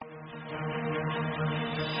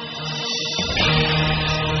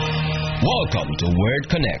Welcome to Word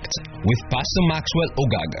Connect with Pastor Maxwell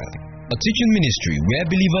Ogaga, a teaching ministry where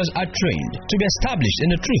believers are trained to be established in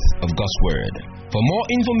the truth of God's Word. For more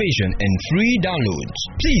information and free downloads,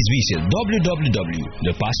 please visit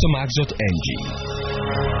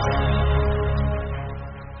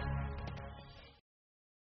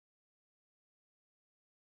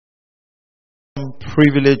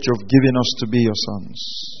Privilege of giving us to be your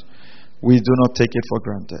sons. We do not take it for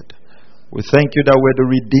granted. We thank you that we're the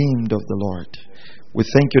redeemed of the Lord. We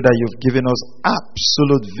thank you that you've given us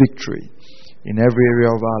absolute victory in every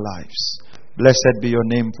area of our lives. Blessed be your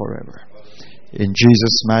name forever. In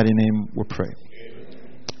Jesus' mighty name we pray.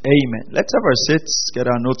 Amen. Let's have our seats, get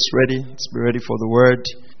our notes ready. Let's be ready for the word.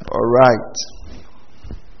 All right.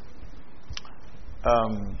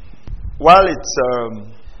 While it's,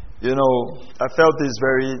 I felt this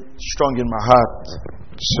very strong in my heart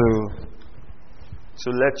to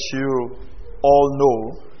let you all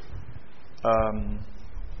know,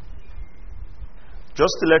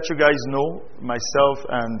 just to let you guys know, myself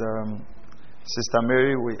and Sister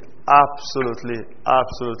Mary, we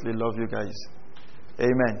absolutely love you guys.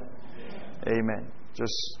 Amen. Amen.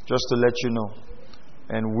 Just to let you know.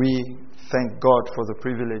 And we thank God for the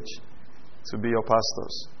privilege to be your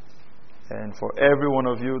pastors. And for every one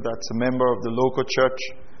of you that's a member of the local church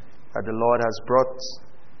that the Lord has brought,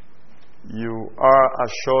 you are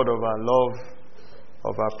assured of our love,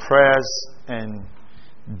 of our prayers, and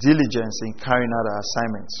diligence in carrying out our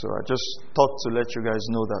assignments. So I just thought to let you guys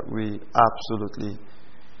know that we absolutely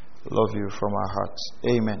love you from our hearts.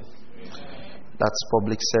 Amen. That's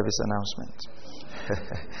public service announcement.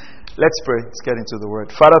 Let's pray. Let's get into the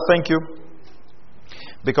word. Father, thank you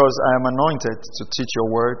because I am anointed to teach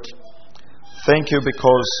your word. Thank you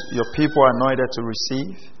because your people are anointed to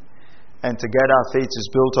receive. And together our faith is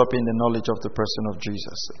built up in the knowledge of the person of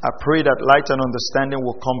Jesus. I pray that light and understanding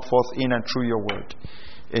will come forth in and through your word.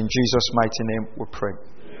 In Jesus' mighty name we pray.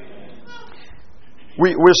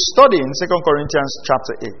 We're studying 2 Corinthians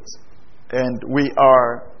chapter 8. And we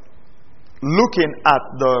are looking at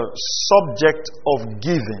the subject of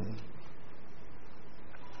giving.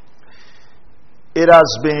 It has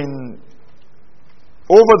been,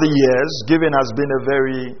 over the years, giving has been a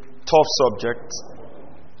very tough subject.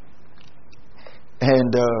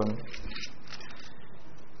 And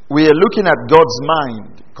we are looking at God's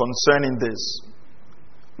mind concerning this.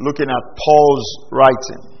 Looking at Paul's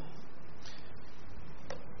writing.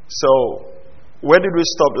 So, where did we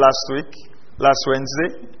stop last week? Last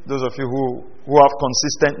Wednesday? Those of you who have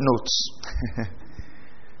consistent notes.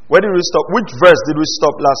 Where did we stop? Which verse did we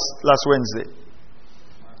stop last Wednesday?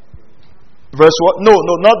 Verse what? No,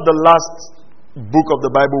 not the last book of the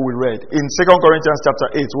Bible we read. In 2 Corinthians chapter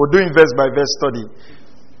 8. We're doing verse by verse study.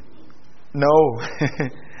 No.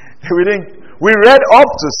 We didn't. We read up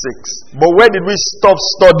to 6. But where did we stop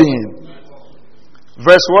studying?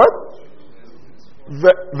 Verse what?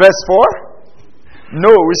 Verse 4?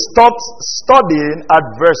 No, we stopped studying at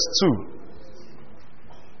verse 2.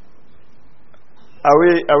 Are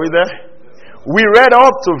we there? We read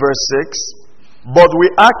up to verse 6. But we're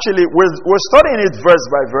studying it verse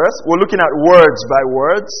by verse. We're looking at words by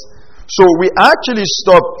words. So we actually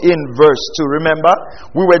stopped in verse 2. Remember,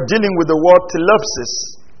 we were dealing with the word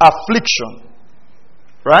telepsis, affliction.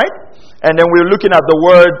 Right? And then we're looking at the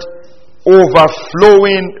word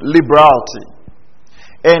overflowing liberality.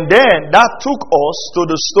 And then that took us to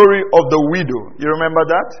the story of the widow. You remember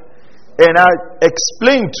that? And I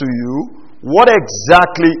explained to you what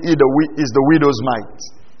exactly is the widow's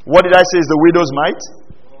mite. What did I say is the widow's mite?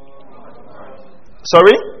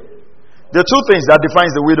 Sorry? There are two things that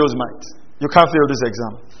defines the widow's mite. You can't fail this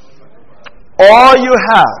exam. All you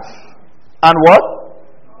have and what?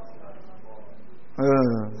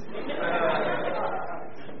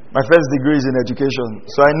 My first degree is in education,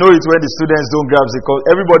 so I know it when the students don't grasp the code.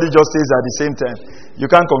 Everybody just says at the same time. You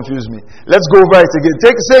can't confuse me. Let's go over it again.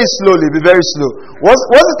 Say it slowly. Be very slow. What's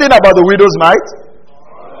the thing about the widow's mite?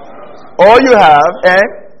 All you have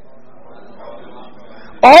and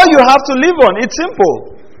all you have to live on. It's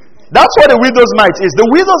simple. That's what the widow's mite is. The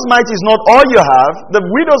widow's mite is not all you have. The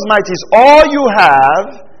widow's mite is all you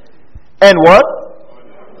have and what?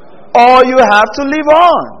 All you have to live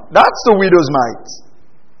on. That's the widow's mite.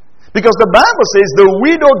 Because the Bible says the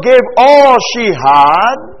widow gave all she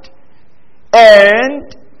had and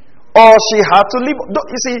all she had to live on.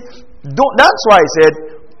 You see, that's why I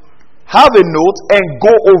said have a note and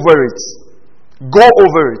go over it. Go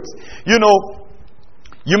over it.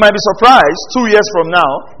 You might be surprised 2 years from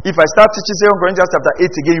now, if I start teaching 2 Corinthians chapter 8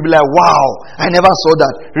 again, you'll be like, wow, I never saw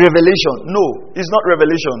that. Revelation. No, it's not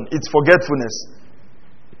revelation. It's forgetfulness.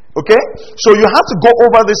 Okay? So you have to go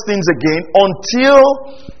over these things again until,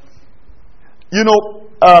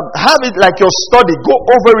 have it like your study. Go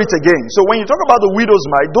over it again. So when you talk about the widow's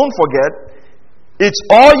mite, don't forget, it's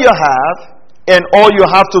all you have and all you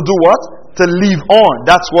have to do what? To live on.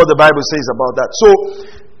 That's what the Bible says about that. So,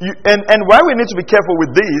 and why we need to be careful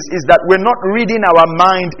with this is that we're not reading our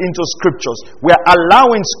mind into scriptures. We're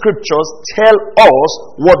allowing scriptures tell us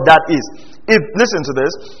what that is. Listen to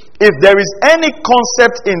this. If there is any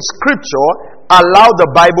concept in scripture, allow the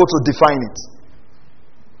Bible to define it.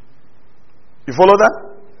 You follow that?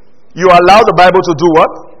 You allow the Bible to do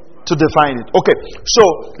what? To define it. Okay.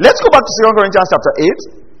 So, let's go back to 2 Corinthians chapter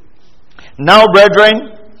 8. Now,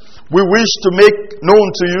 brethren, we wish to make known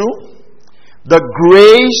to you the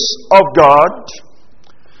grace of God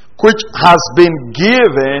which has been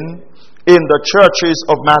given in the churches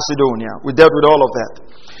of Macedonia. We dealt with all of that.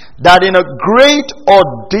 That in a great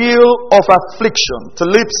ordeal of affliction,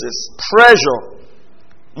 thlipsis, pressure,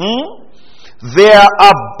 their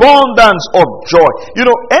abundance of joy.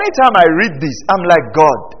 Anytime I read this, I'm like,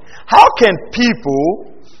 God, how can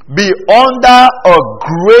people be under a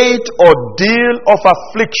great ordeal of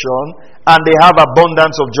affliction and they have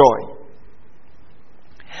abundance of joy?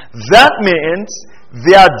 That means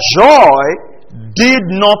their joy did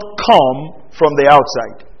not come from the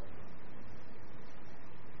outside.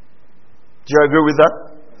 Do you agree with that?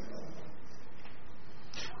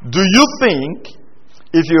 Do you think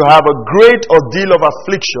if you have a great ordeal of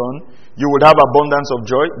affliction, you would have abundance of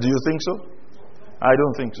joy? Do you think so? I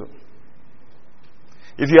don't think so.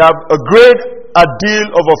 If you have a great ordeal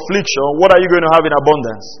of affliction, what are you going to have in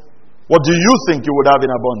abundance? What do you think you would have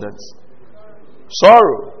in abundance?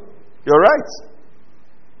 Sorrow. You're right.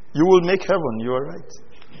 You will make heaven. You are right.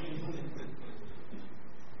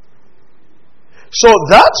 So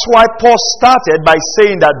that's why Paul started by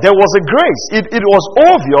saying that there was a grace. It was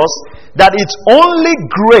obvious that it's only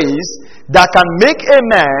grace that can make a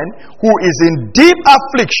man who is in deep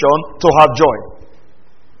affliction to have joy.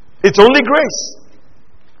 It's only grace.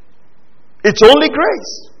 It's only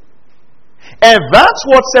grace. And that's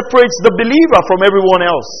what separates the believer from everyone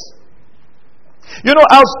else.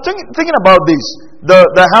 I was thinking about this.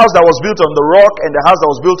 The house that was built on the rock and the house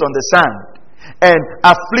that was built on the sand. And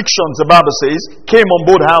afflictions, the Bible says, came on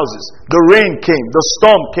both houses. The rain came, the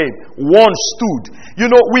storm came, one stood.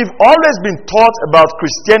 We've always been taught about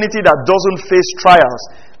Christianity that doesn't face trials.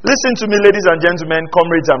 Listen to me, ladies and gentlemen,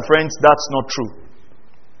 comrades and friends, that's not true.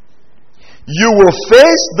 You will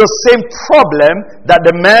face the same problem that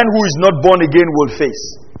the man who is not born again will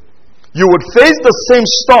face. You would face the same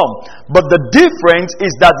storm, but the difference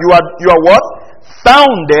is that you are what?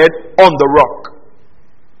 Founded on the rock.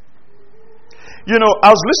 I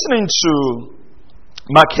was listening to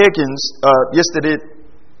Mark Hakins yesterday,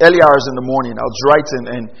 early hours in the morning. I was writing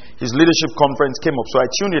and his leadership conference came up. So I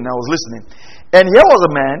tuned in and I was listening. And here was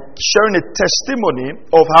a man sharing a testimony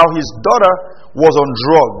of how his daughter was on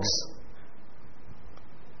drugs.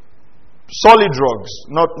 Solid drugs,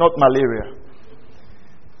 not malaria.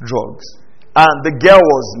 Drugs. And the girl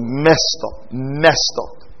was messed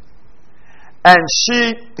up. And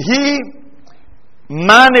he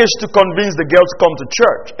managed to convince the girl to come to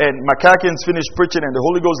church. And McCackins finished preaching and the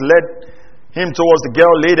Holy Ghost led him towards the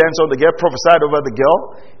girl, laid hands on the girl, prophesied over the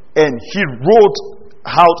girl, and he wrote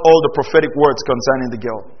out all the prophetic words concerning the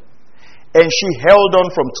girl. And she held on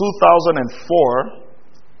from 2004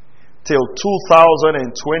 till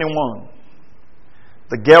 2021.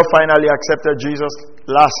 The girl finally accepted Jesus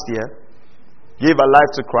last year, gave her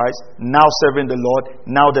life to Christ, now serving the Lord,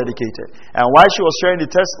 now dedicated. And while he was sharing the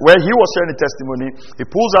testimony, he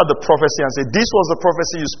pulls out the prophecy and said, "This was the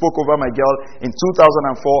prophecy you spoke over my girl in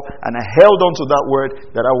 2004, and I held on to that word,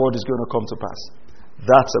 that word is going to come to pass."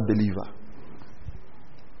 That's a believer.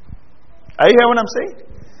 Are you hearing what I'm saying?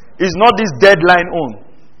 It's not this deadline on.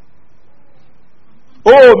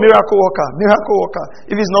 Oh, miracle worker, miracle worker.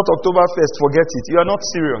 If it's not October 1st, forget it. You are not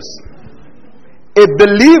serious. A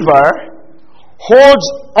believer holds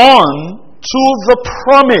on to the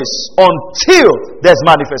promise until there's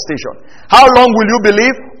manifestation. How long will you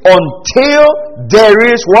believe? Until there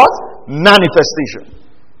is what? Manifestation.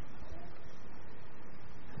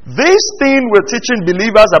 This thing we're teaching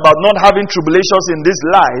believers about not having tribulations in this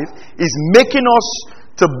life is making us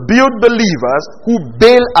to build believers who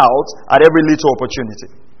bail out at every little opportunity.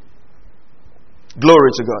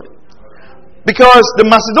 Glory to God. Because the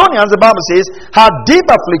Macedonians, the Bible says, had deep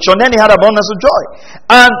affliction, then they had abundance of joy.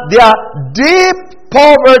 And their deep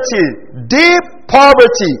poverty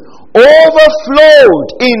overflowed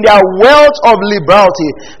in their wealth of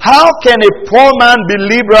liberality. How can a poor man be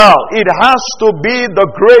liberal? It has to be the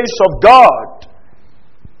grace of God.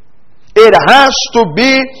 It has to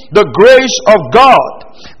be the grace of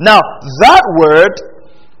God. Now, that word,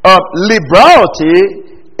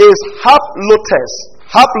 liberality, is haplotes.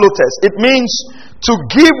 Haplotes. It means to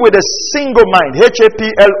give with a single mind.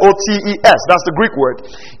 Haplotes. That's the Greek word.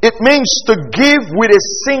 It means to give with a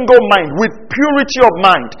single mind, with purity of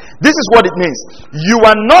mind. This is what it means. You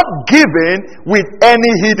are not giving with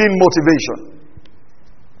any hidden motivation.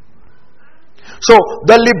 So,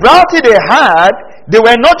 the liberality they had, they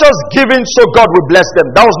were not just giving so God would bless them.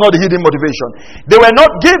 That was not the hidden motivation. They were not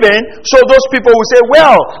giving so those people would say,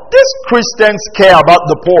 well, these Christians care about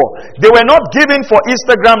the poor. They were not giving for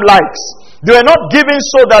Instagram likes. They were not giving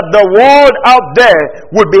so that the world out there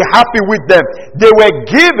would be happy with them. They were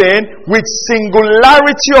giving with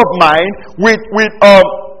singularity of mind, with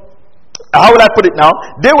how will I put it now?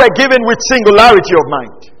 They were giving with singularity of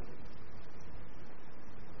mind.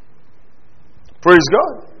 Praise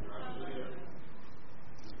God.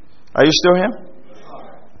 Are you still here?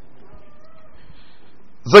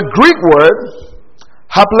 The Greek word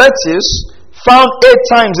hapletis found 8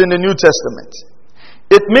 times in the New Testament.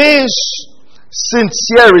 It means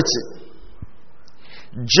sincerity,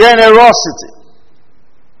 generosity,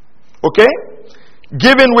 okay?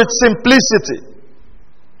 Giving with simplicity.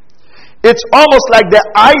 It's almost like the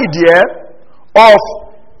idea of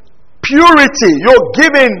purity. You're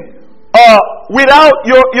giving without,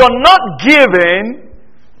 you're not giving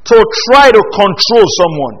to try to control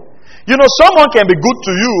someone. You know, someone can be good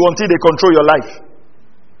to you until they control your life.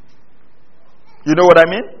 You know what I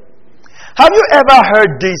mean? Have you ever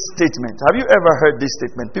heard this statement? Have you ever heard this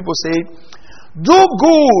statement? People say, do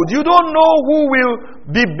good. You don't know who will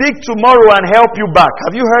be big tomorrow and help you back.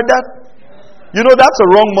 Have you heard that? You know that's a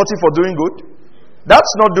wrong motive for doing good.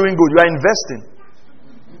 That's not doing good. You are investing.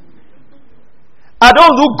 I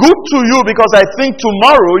don't do good to you because I think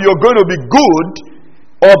tomorrow you're going to be good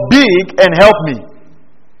or big and help me.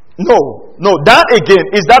 No, that again,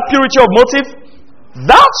 is that purity of motive?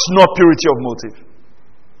 That's not purity of motive.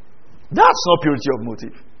 That's not purity of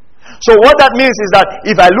motive. So what that means is that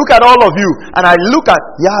if I look at all of you and I look at,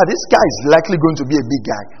 this guy is likely going to be a big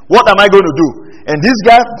guy. What am I going to do? And this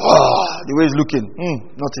guy, the way he's looking,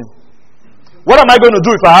 nothing. What am I going to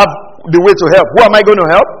do if I have the way to help? Who am I going to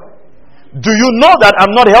help? Do you know that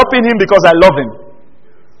I'm not helping him because I love him?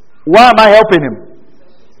 Why am I helping him?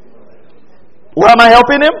 Why am I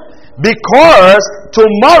helping him? Because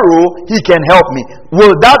tomorrow he can help me.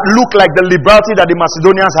 Will that look like the liberality that the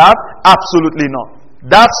Macedonians have? Absolutely not.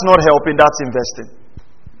 That's not helping, that's investing.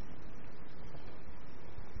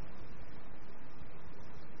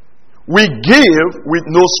 We give with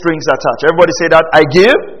no strings attached. Everybody say that. I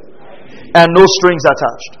give and no strings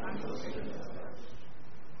attached.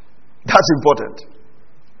 That's important.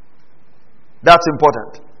 That's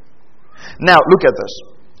important. Now, look at this.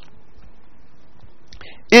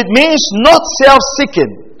 It means not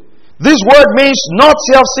self-seeking. This word means not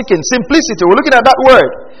self-seeking. Simplicity. We're looking at that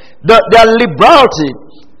word. Their liberality.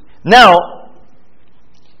 Now,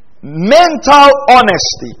 mental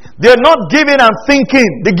honesty. They're not giving and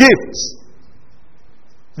thinking the gifts.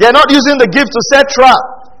 They're not using the gift to set trap.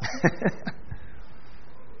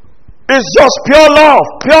 It's just pure love,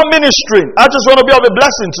 pure ministry. I just want to be of a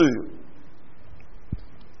blessing to you.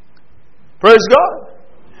 Praise God.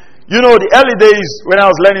 You know, the early days when I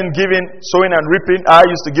was learning giving, sowing and reaping, I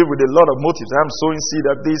used to give with a lot of motives. I'm sowing seed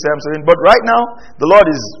at this, I'm sowing. But right now, the Lord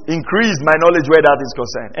has increased my knowledge where that is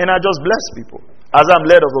concerned. And I just bless people. As I'm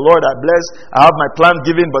led of the Lord, I bless. I have my plan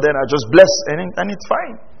giving, but then I just bless. And it's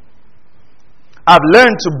fine. I've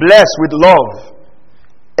learned to bless with love.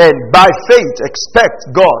 And by faith,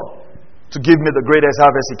 expect God to give me the greatest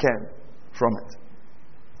harvest He can from it.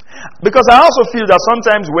 Because I also feel that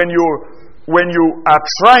sometimes when you are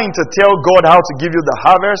trying to tell God how to give you the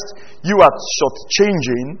harvest, you are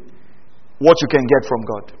shortchanging what you can get from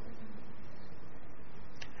God.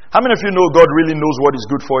 How many of you know God really knows what is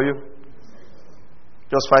good for you?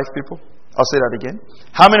 Just 5 people? I'll say that again.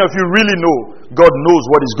 How many of you really know God knows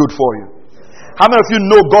what is good for you? How many of you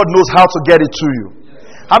know God knows how to get it to you?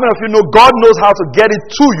 How many of you know God knows how to get it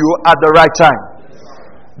to you at the right time?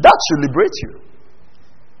 That should liberate you.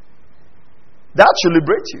 That should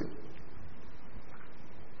liberate you.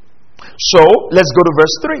 So, let's go to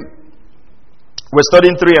verse 3. We're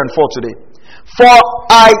studying 3 and 4 today. For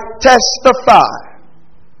I testify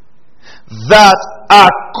that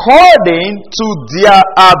according to their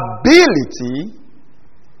ability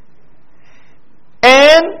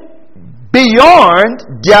and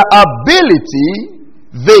beyond their ability,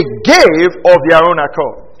 they gave of their own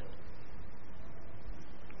accord.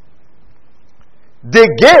 They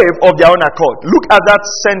gave of their own accord. Look at that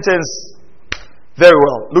sentence very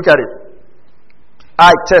well. Look at it. I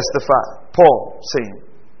testify. Paul saying.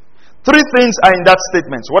 Three things are in that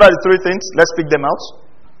statement. What are the three things? Let's pick them out.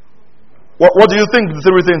 What do you think the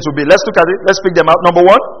three things will be? Let's look at it. Let's pick them out. Number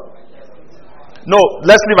one. No,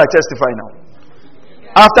 let's leave I testify now.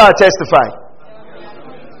 After I testify.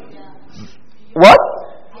 What?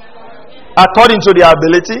 According to their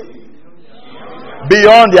ability.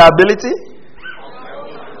 Beyond their ability.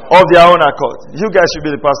 Of their own accord. You guys should be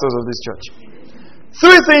the pastors of this church.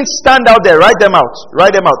 Three things stand out there. Write them out.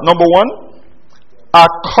 Write them out. Number one.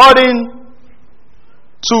 According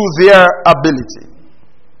to their ability.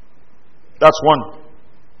 That's one.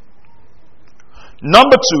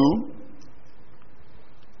 Number two.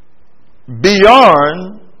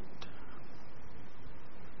 Beyond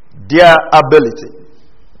their ability.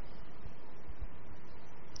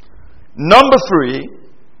 Number three,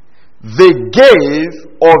 they gave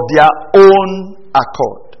of their own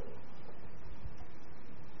accord.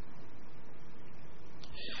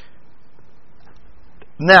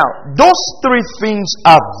 Now, those three things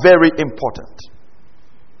are very important.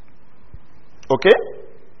 Okay?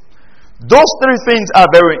 Those three things are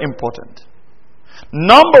very important.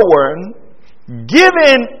 Number one,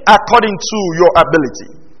 giving according to your ability.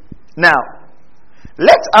 Now,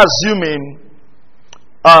 let's assuming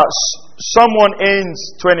someone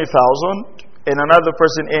earns 20,000 and another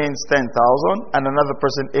person earns 10,000 and another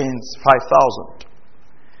person earns 5,000.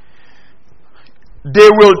 They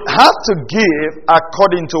will have to give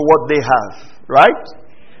according to what they have, right?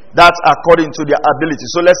 That's according to their ability.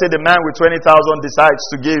 So let's say the man with 20,000 decides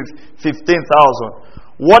to give 15,000.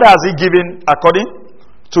 What has he given according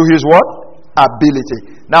to his what?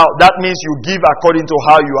 Ability. Now that means you give according to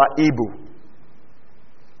how you are able.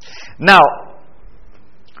 Now,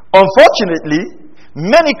 unfortunately,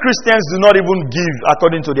 many Christians do not even give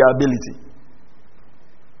according to their ability.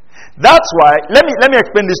 That's why, let me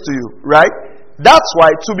explain this to you, right? That's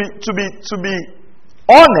why to be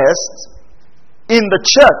honest in the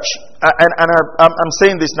church, and I'm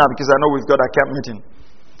saying this now because I know we've got a camp meeting.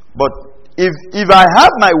 But if I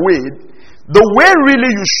have my way, the way really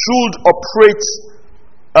you should operate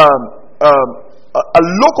a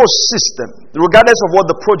local system, regardless of what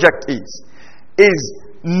the project is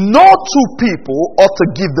no two people ought to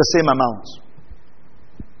give the same amount.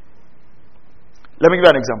 Let me give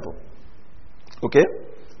you an example. Okay?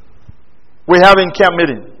 We have in camp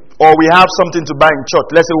meeting, or we have something to buy in church.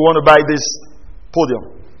 Let's say we want to buy this podium,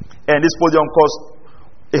 and this podium costs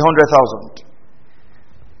 100,000.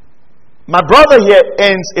 My brother here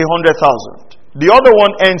earns 100,000. The other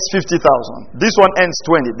one earns 50,000. This one earns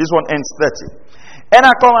 20. This one earns 30. And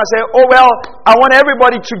I come and say, oh well, I want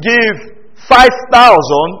everybody to give 5,000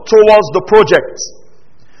 towards the project.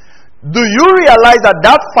 Do you realize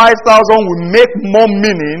that 5,000 will make more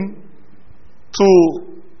meaning to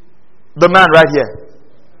the man right here?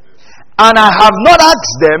 And I have not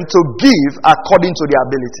asked them to give according to their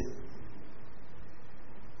ability.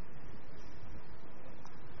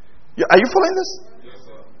 Are you following this? Yes,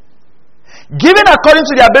 sir. Giving according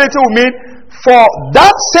to their ability will mean for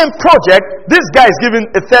that same project, this guy is giving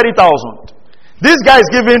a 30,000. This guy is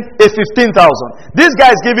giving a 15,000. This guy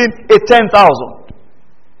is giving a 10,000.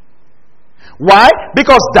 Why?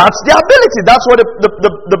 Because that's the ability. That's what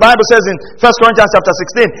the Bible says in 1 Corinthians chapter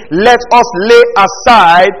 16. Let us lay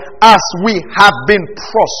aside as we have been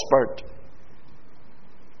prospered.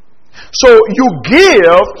 So you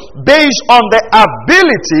give based on the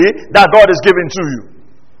ability that God is giving to you.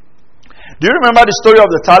 Do you remember the story of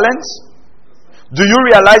the talents? Do you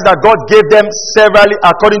realize that God gave them severally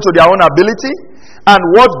according to their own ability? And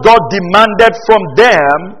what God demanded from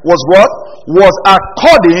them was what? Was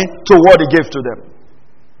according to what He gave to them.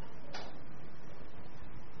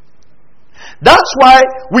 That's why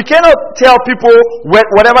we cannot tell people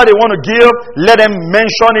whatever they want to give, let them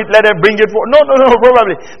mention it, let them bring it forward. No,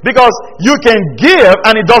 probably. Because you can give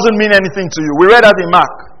and it doesn't mean anything to you. We read that in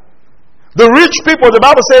Mark. The rich people, the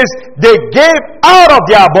Bible says, they gave out of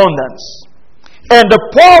their abundance. And the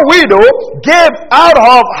poor widow gave out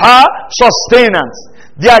of her sustenance.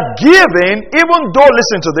 Their giving, even though,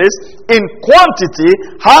 listen to this, in quantity,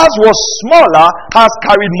 hers was smaller, hers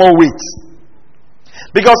carried more weight.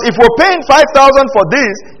 Because if we're paying 5,000 for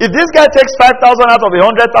this, if this guy takes 5,000 out of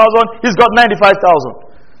 100,000, he's got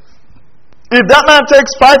 95,000. If that man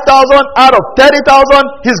takes 5,000 out of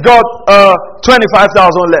 30,000, he's got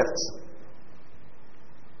 25,000 left.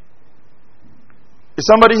 Is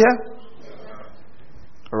somebody here?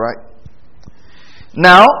 All right.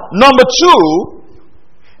 Now, number two,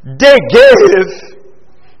 they gave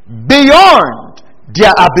beyond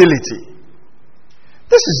their ability.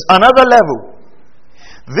 This is another level.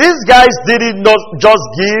 These guys didn't just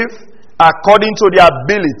give according to their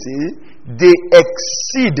ability, they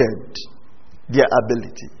exceeded their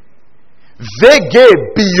ability. They gave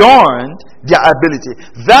beyond their ability.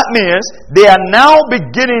 That means they are now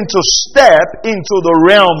beginning to step into the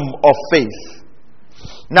realm of faith.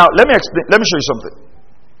 Now, let me explain. Let me show you something.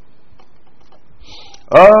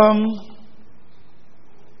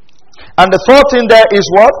 And the third thing there is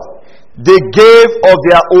what? They gave of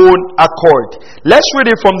their own accord. Let's read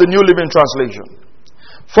it from the New Living Translation.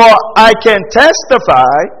 For I can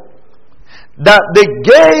testify that they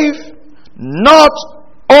gave not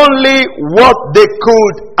only what they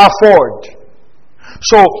could afford.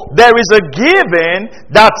 So there is a giving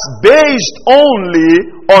that's based only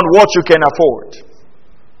on what you can afford,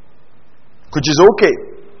 which is okay.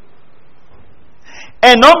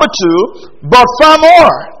 And number two, but far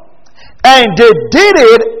more. And they did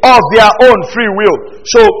it of their own free will.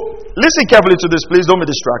 So listen carefully to this, please. Don't be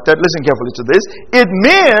distracted. Listen carefully to this. It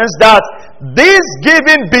means that this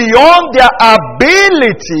giving beyond their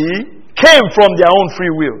ability came from their own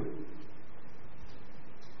free will.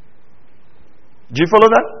 Do you follow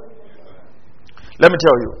that? Let me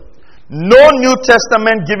tell you. No New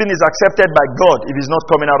Testament giving is accepted by God if it's not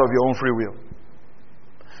coming out of your own free will.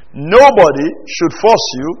 Nobody should force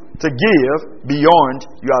you to give beyond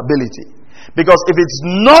your ability. Because if it's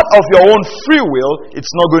not of your own free will,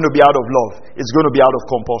 it's not going to be out of love. It's going to be out of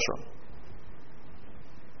compulsion.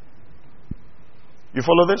 You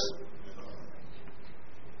follow this?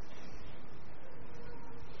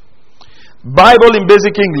 Bible in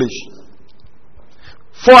basic English.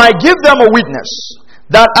 For I give them a witness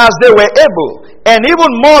that as they were able, and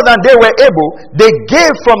even more than they were able, they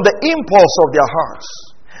gave from the impulse of their hearts.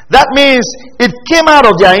 That means it came out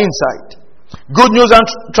of their inside. Good News and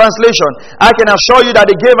Translation. I can assure you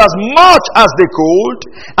that they gave as much as they could,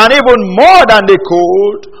 and even more than they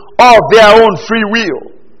could, of their own free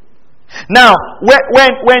will. Now,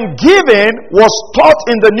 when giving was taught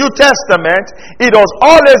in the New Testament, it was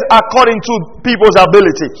always according to people's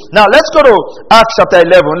ability. Now, let's go to Acts chapter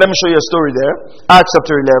 11. Let me show you a story there. Acts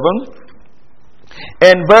chapter 11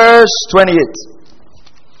 and verse 28.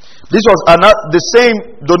 This was the same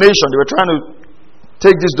donation. They were trying to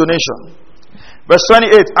take this donation. Verse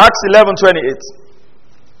 28. Acts 11:28.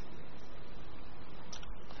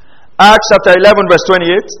 Acts chapter 11 verse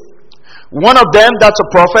 28. One of them, that's a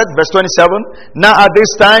prophet, verse 27. Now at this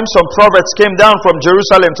time some prophets came down from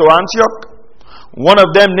Jerusalem to Antioch. One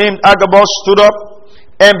of them named Agabus stood up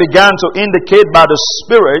and began to indicate by the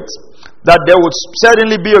Spirit that there would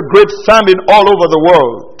certainly be a great famine all over the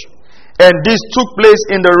world. And this took place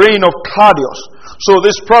in the reign of Claudius. So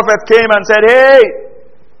this prophet came and said, hey,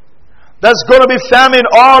 there's going to be famine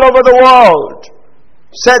all over the world.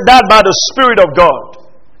 Said that by the Spirit of God.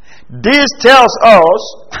 This tells us,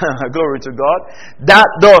 glory to God, that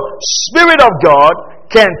the Spirit of God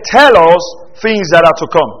can tell us things that are to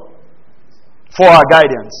come for our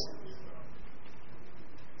guidance.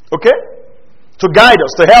 Okay? To guide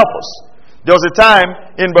us, to help us. There was a time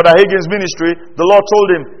in Brother Hagin's ministry, the Lord told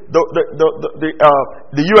him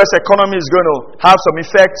the U.S. economy is going to have some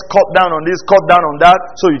effects, cut down on this, cut down on that,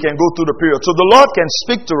 so you can go through the period. So the Lord can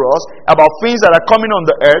speak to us about things that are coming on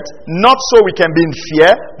the earth, not so we can be in fear,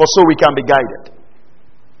 but so we can be guided.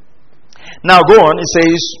 Now go on, it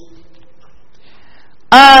says,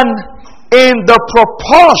 and in the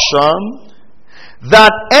proportion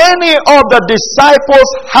that any of the disciples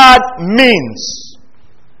had means.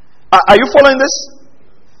 Are you following this?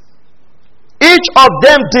 Each of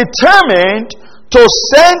them determined to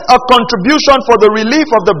send a contribution for the relief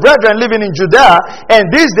of the brethren living in Judea, and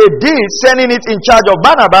this they did, sending it in charge of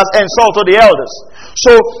Barnabas and Saul to the elders.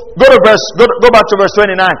 So go back to verse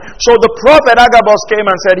 29. So the prophet Agabus came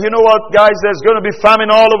and said, you know what, guys, there's going to be famine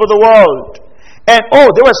all over the world. And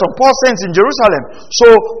there were some poor saints in Jerusalem. So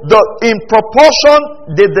in proportion,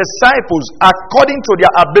 the disciples, according to their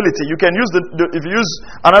ability, you can use if you use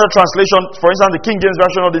another translation, for instance, the King James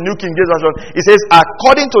Version or the New King James Version, it says,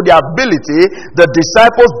 according to their ability, the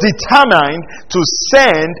disciples determined to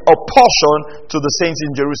send a portion to the saints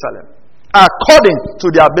in Jerusalem. According to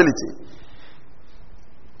their ability.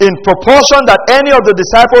 In proportion that any of the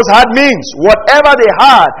disciples had means, whatever they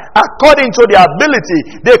had, according to their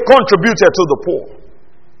ability, they contributed to the poor.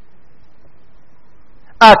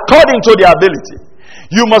 According to their ability.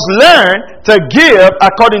 You must learn to give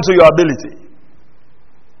according to your ability.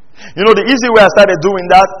 You know, the easy way I started doing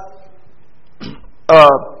that,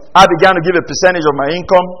 I began to give a percentage of my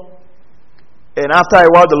income. And after a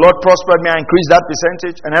while, the Lord prospered me. I increased that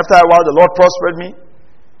percentage. And after a while, the Lord prospered me.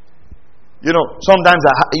 You know, sometimes,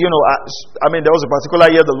 there was a particular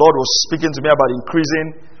year the Lord was speaking to me about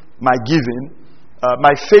increasing my giving.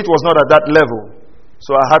 my faith was not at that level.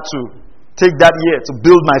 So I had to take that year to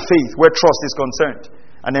build my faith where trust is concerned.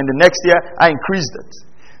 And then the next year, I increased it.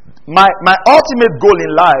 My ultimate goal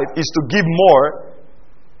in life is to give more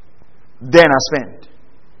than I spend.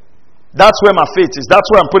 That's where my faith is. That's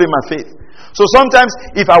where I'm putting my faith. So sometimes,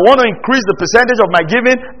 if I want to increase the percentage of my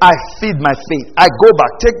giving, I feed my faith. I go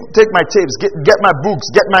back, take my tapes, get my books,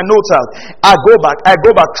 get my notes out. I go back,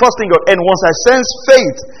 trusting God. And once I sense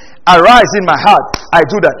faith arise in my heart, I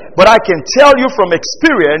do that. But I can tell you from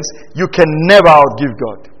experience, you can never outgive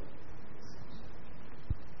God.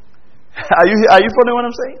 Are you following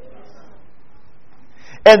what I'm saying?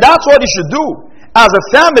 And that's what you should do. As a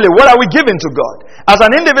family, what are we giving to God? As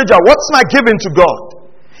an individual, what's my giving to God?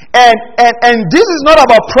 And this is not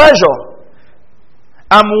about pressure.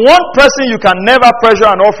 I'm one person you can never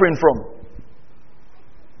pressure an offering from.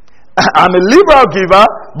 I'm a liberal giver,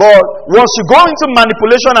 but once you go into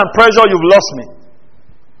manipulation and pressure, you've lost me.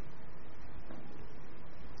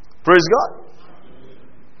 Praise God.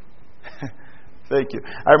 Thank you.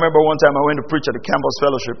 I remember one time I went to preach at a campus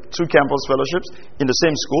fellowship, 2 campus fellowships in the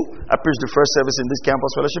same school. I preached the first service in this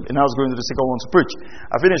campus fellowship, and I was going to the second one to preach.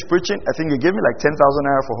 I finished preaching. I think they gave me like 10,000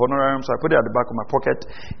 naira for honorarium, so I put it at the back of my pocket,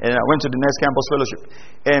 and I went to the next campus fellowship.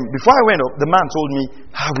 And before I went up, the man told me,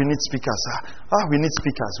 we need speakers. We need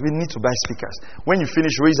speakers. We need to buy speakers. When you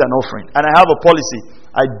finish, raise an offering. And I have a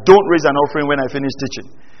policy. I don't raise an offering when I finish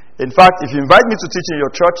teaching. In fact, if you invite me to teach in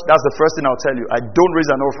your church, that's the first thing I'll tell you. I don't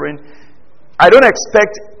raise an offering. I don't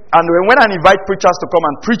expect, and when I invite preachers to come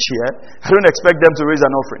and preach here, I don't expect them to raise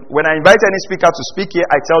an offering. When I invite any speaker to speak here,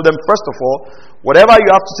 I tell them, first of all, whatever you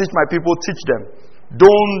have to teach my people, teach them.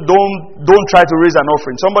 Don't try to raise an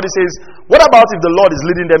offering. Somebody says, what about if the Lord is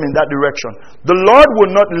leading them in that direction? The Lord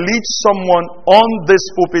will not lead someone on this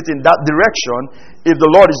pulpit in that direction if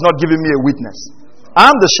the Lord is not giving me a witness.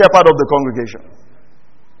 I'm the shepherd of the congregation.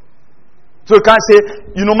 So you can't say,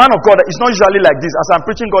 man of God, it's not usually like this. As I'm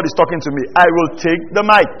preaching, God is talking to me. I will take the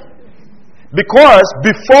mic. Because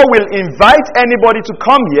before we'll invite anybody to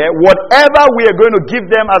come here, whatever we are going to give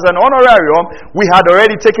them as an honorarium, we had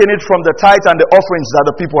already taken it from the tithes and the offerings that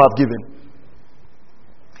the people have given.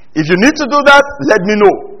 If you need to do that, let me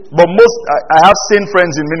know. But I have sane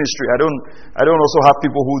friends in ministry. I don't also have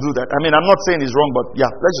people who do that. I mean, I'm not saying it's wrong, but yeah,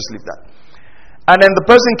 let's just leave that. And then the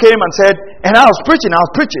person came and said, and I was preaching.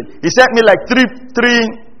 He sent me like three papers.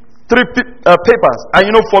 And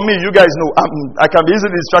for me, you guys know, I can be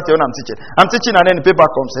easily distracted when I'm teaching. I'm teaching and then the paper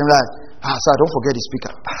comes. And I'm like, sir, don't forget the speaker.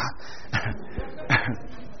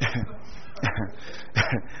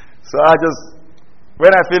 So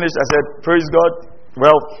when I finished, I said, praise God.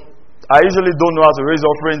 Well, I usually don't know how to raise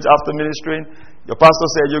offerings after ministering. Your pastor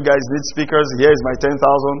said, you guys need speakers. Here is my 10,000.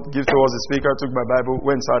 Give towards the speaker. Took my Bible.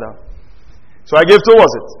 Went sat down. So I gave towards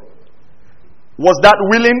it. Was that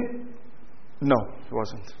willing? No, it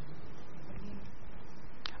wasn't.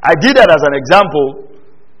 I did that as an example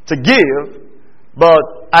to give,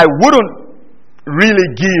 but I wouldn't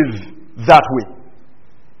really give that way.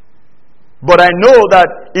 But I know that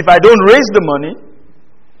if I don't raise the money,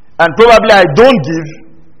 and probably I don't give,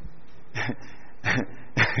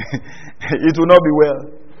 it will not be well.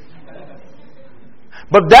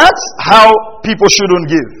 But that's how people shouldn't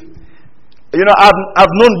give.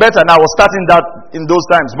 I've known better now. I was starting that in those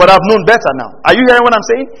times, but I've known better now. Are you hearing what I'm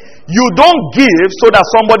saying? You don't give so that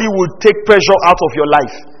somebody will take pressure out of your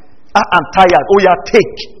life. I'm tired. Oh yeah,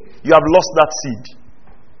 take. You have lost that seed.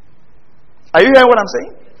 Are you hearing what I'm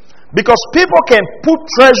saying? Because people can put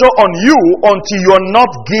pressure on you until you're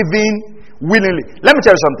not giving willingly. Let me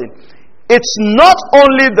tell you something. It's not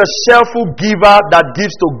only the cheerful giver that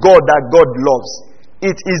gives to God that God loves.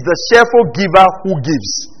 It is the cheerful giver who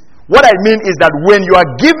gives. What I mean is that when you are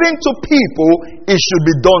giving to people, it should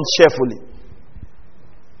be done cheerfully.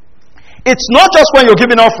 It's not just when you're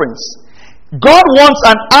giving offerings. God wants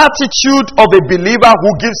an attitude of a believer who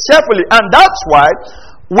gives cheerfully. And that's why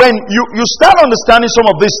when you start understanding some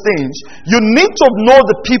of these things, you need to know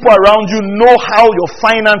the people around you, know how your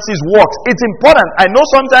finances work. It's important. I know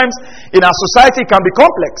sometimes in our society it can be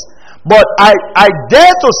complex. But I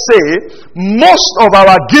dare to say most of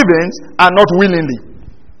our givings are not willingly.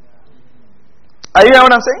 Are you hearing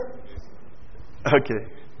what I'm saying? Okay.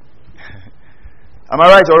 Am I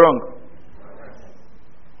right or wrong?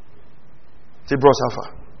 Say, Bro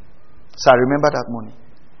Safa. Sir, remember that money.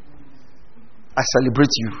 I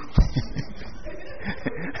celebrate you.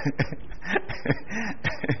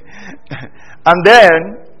 And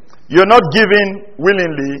then, you're not giving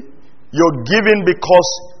willingly. You're giving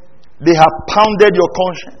because they have pounded your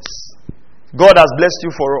conscience. God has blessed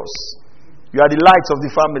you for us. You are the light of the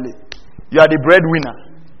family. You are the breadwinner.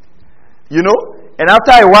 And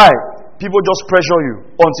after a while, people just pressure you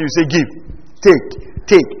until you say, give,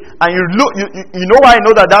 take. And you know why I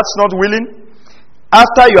know that that's not willing?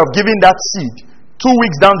 After you have given that seed, 2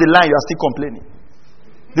 weeks down the line, you are still complaining.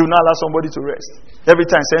 They will not allow somebody to rest. Every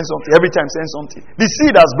time send something. The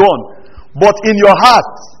seed has gone. But in your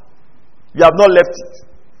heart, you have not left it.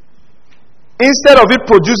 Instead of it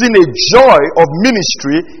producing a joy of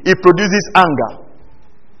ministry, it produces anger.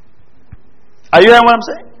 Are you hearing what I'm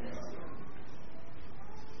saying?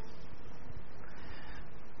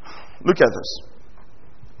 Look at this.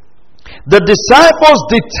 The disciples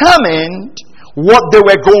determined what they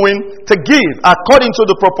were going to give according to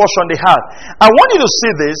the proportion they had. I want you to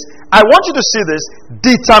see this.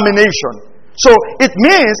 Determination. So it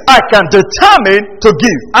means I can determine to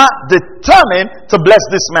give. I determine to bless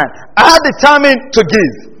this man. I determine to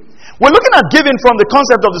give. We're looking at giving from the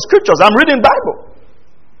concept of the scriptures. I'm reading Bible.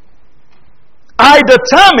 I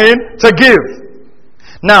determine to give.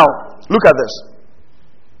 Now, look at this.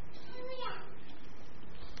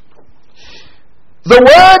 The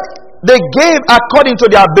word they gave according to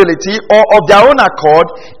their ability or of their own accord,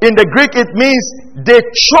 in the Greek it means they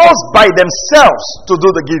chose by themselves to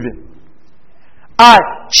do the giving. I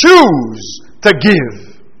choose to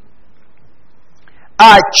give.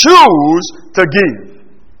 I choose to give.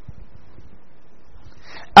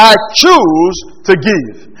 I choose to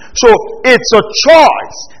give. So it's a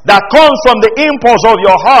choice that comes from the impulse of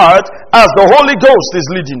your heart as the Holy Ghost is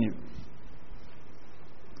leading you.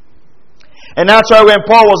 And that's why when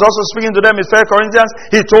Paul was also speaking to them in 1 Corinthians,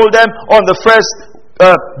 he told them on the first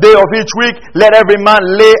day of each week, let every man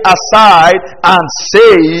lay aside and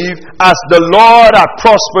save as the Lord hath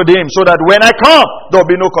prospered him, so that when I come, there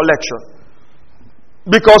will be no collection.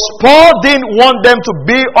 Because Paul didn't want them to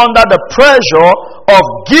be under the pressure of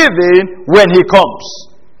giving when he comes.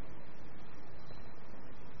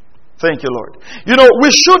 Thank you, Lord. You know,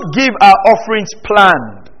 we should give our offerings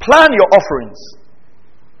planned. Plan your offerings.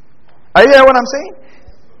 Are you hearing what I'm saying?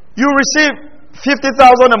 You receive 50,000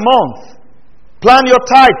 a month. Plan your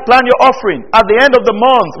tithe, plan your offering. At the end of the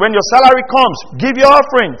month, when your salary comes, give your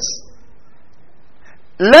offerings.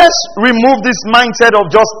 Let's remove this mindset of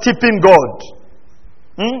just tipping God.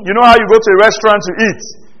 You know how you go to a restaurant to eat?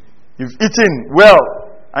 You've eaten well,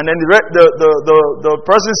 and then the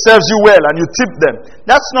person serves you well, and you tip them.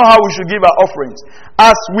 That's not how we should give our offerings.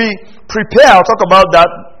 As we prepare, I'll talk about that.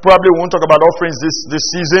 Probably won't talk about offerings this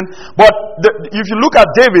season. But if you look at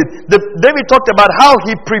David, David talked about how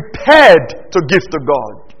he prepared to give to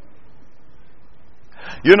God.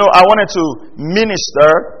 You know, I wanted to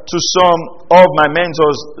minister to some of my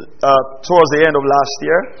mentors towards the end of last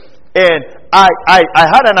year. And I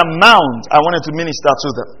had an amount I wanted to minister to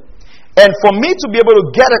them. And for me to be able to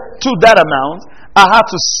get to that amount, I had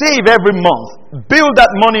to save every month, build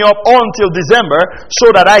that money up until December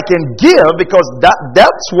so that I can give, because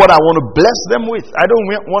that's what I want to bless them with. I don't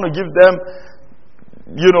want to give them,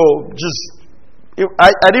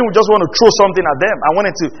 I didn't just want to throw something at them. I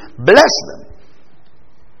wanted to bless them.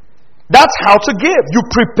 That's how to give. You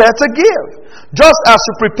prepare to give. Just as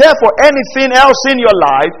you prepare for anything else in your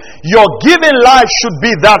life, your giving life should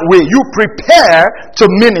be that way. You prepare to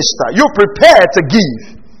minister. You prepare to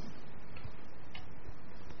give.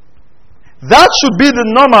 That should be the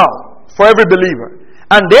normal for every believer.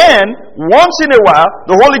 And then, once in a while,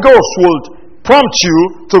 the Holy Ghost will prompt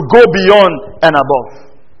you to go beyond and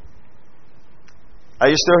above. Are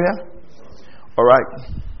you still here? All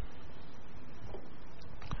right.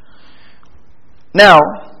 Now,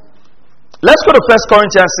 let's go to 1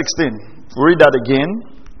 Corinthians 16. We'll read that again.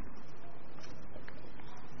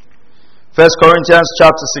 1 Corinthians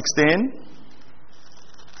chapter 16.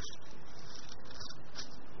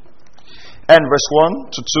 And verse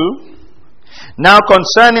 1 to 2. Now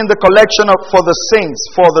concerning the collection for the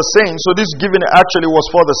saints. So this giving actually was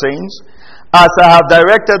for the saints. As I have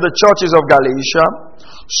directed the churches of Galatia,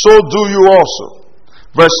 so do you also.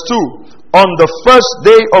 Verse 2. On the first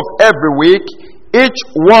day of every week, each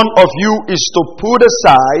one of you is to put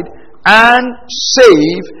aside and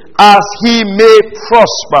save as he may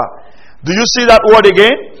prosper. Do you see that word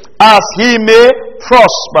again? As he may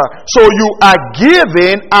prosper. So you are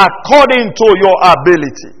giving according to your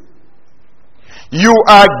ability. You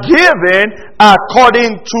are giving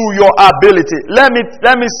according to your ability. Let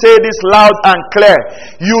me say this loud and clear.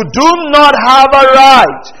 You do not have a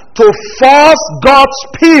right to force God's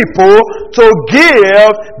people to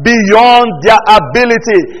give beyond their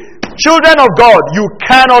ability. Children of God, you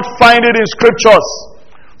cannot find it in scriptures.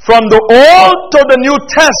 From the Old to the New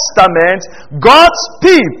Testament, God's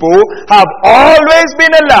people have always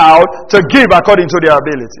been allowed to give according to their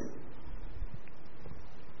ability.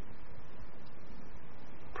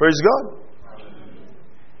 Praise God.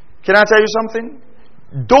 Can I tell you something?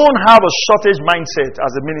 Don't have a shortage mindset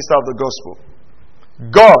as a minister of the gospel.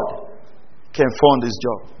 God can fund this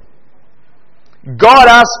job. God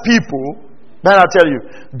has people, man, I tell you,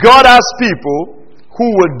 God has people who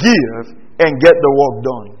will give and get the work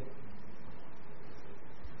done.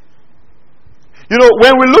 You know,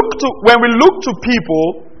 when we look to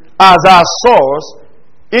people as our source,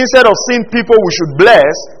 instead of seeing people we should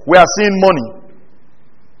bless, we are seeing money.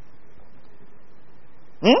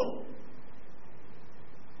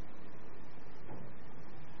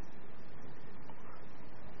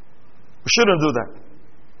 We shouldn't do that.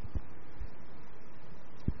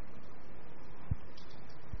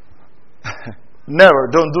 Never,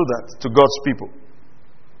 don't do that to God's people.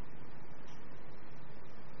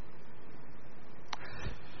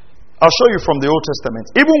 I'll show you from the Old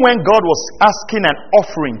Testament. Even when God was asking an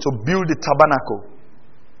offering to build the tabernacle,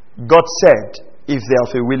 God said, if they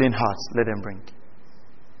have a willing heart, let them bring.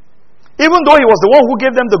 Even though He was the one who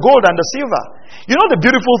gave them the gold and the silver. You know the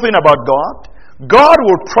beautiful thing about God? God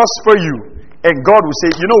will prosper you. And God will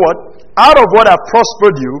say, you know what? Out of what I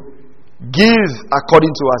prospered you, give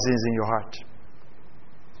according to as is in your heart.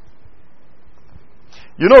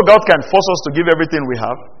 You know God can force us to give everything we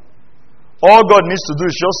have. All God needs to do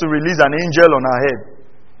is just to release an angel on our head.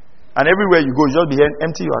 And everywhere you go, you just be hearing,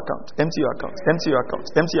 empty your account, empty your account, empty your account,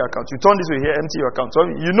 empty your account. You turn this way here, empty your account. So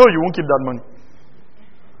you know you won't keep that money.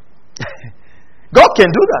 God can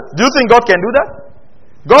do that. Do you think God can do that?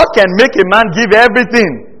 God can make a man give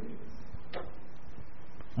everything.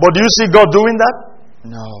 But do you see God doing that?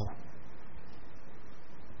 No.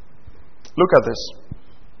 Look at this.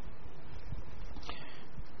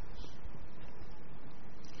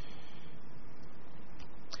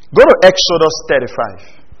 Go to Exodus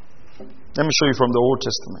 35. Let me show you from the Old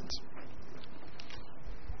Testament.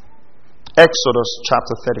 Exodus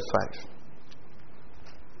chapter 35.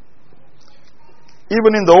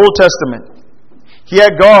 Even in the Old Testament, here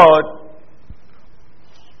God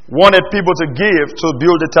wanted people to give to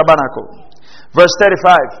build the tabernacle. Verse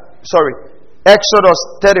 35. Exodus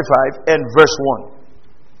 35 and verse 1.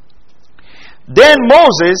 Then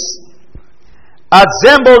Moses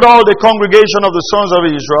assembled all the congregation of the sons of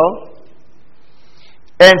Israel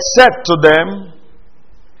and said to them,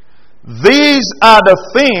 these are the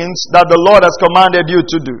things that the Lord has commanded you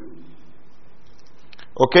to do.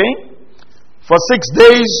 Okay? For 6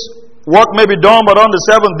 days work may be done, but on the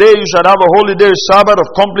 7th day you shall have a holy day, Sabbath of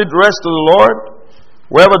complete rest to the Lord.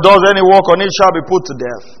 Whoever does any work on it shall be put to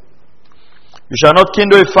death. You shall not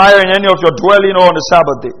kindle a fire in any of your dwelling or on the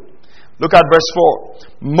Sabbath day. Look at verse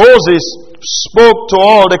 4. Moses spoke to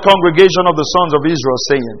all the congregation of the sons of Israel,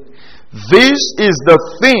 saying, this is the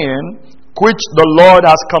thing which the Lord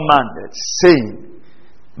has commanded, saying,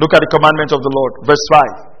 look at the commandment of the Lord. Verse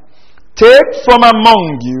 5. Take from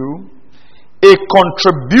among you a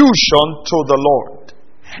contribution to the Lord.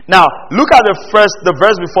 Now, look at the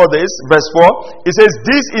verse before this, verse 4. It says,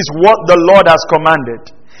 this is what the Lord has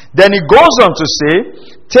commanded. Then he goes on to say,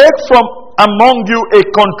 take from among you a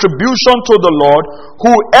contribution to the Lord,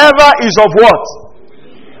 whoever is of what?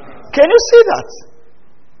 Can you see that?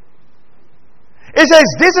 It says,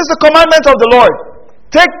 this is the commandment of the Lord.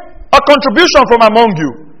 Take a contribution from among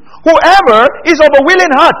you. Whoever is of a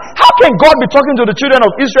willing heart. How can God be talking to the children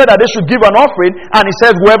of Israel that they should give an offering, and He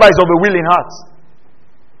says whoever is of a willing heart?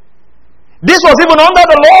 This was even under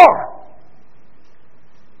the law.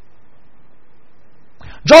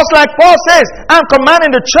 Just like Paul says, I'm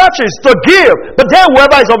commanding the churches to give, but then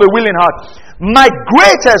whoever is of a willing heart. My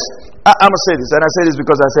greatest, I'm going to say this, and I say this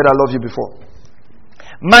because I said I love you before.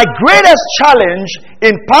 My greatest challenge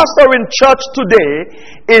in pastoring church today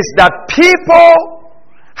is that people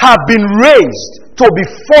have been raised to be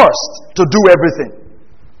forced to do everything.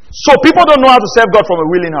 So people don't know how to serve God from a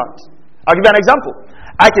willing heart. I'll give you an example.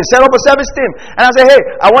 I can set up a service team and I say, hey,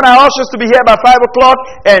 I want our ushers to be here by 5 o'clock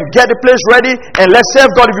and get the place ready, and let's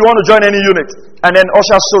serve God if you want to join any unit. And then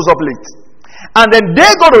usher shows up late. And then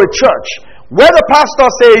they go to a church where the pastor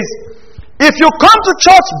says, if you come to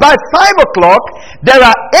church by 5 o'clock, there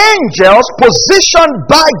are angels positioned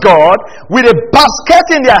by God with a basket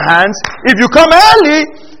in their hands. If you come early,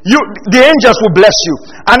 the angels will bless you.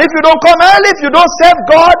 And if you don't come early, if you don't serve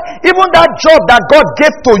God, even that job that God gave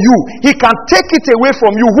to you, He can take it away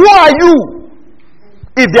from you. Who are you?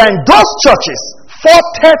 If they are in those churches,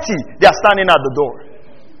 4:30, they are standing at the door.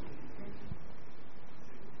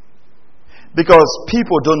 Because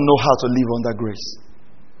people don't know how to live under grace.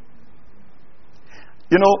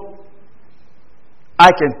 You know,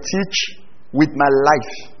 I can teach with my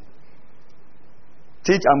life.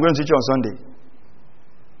 I'm going to teach you on Sunday.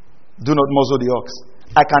 Do not muzzle the ox.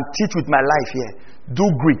 I can teach with my life here. Do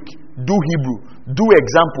Greek, do Hebrew, do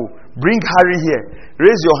example. Bring Harry here.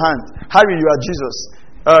 Raise your hand. Harry, you are Jesus.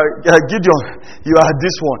 Gideon, you are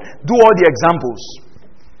this one. Do all the examples.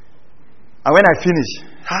 And when I finish,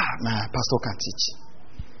 my pastor can teach.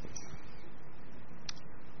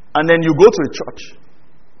 And then you go to a church.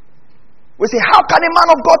 We say, how can a man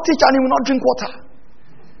of God teach and he will not drink water?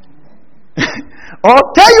 Or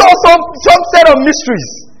tell you some set of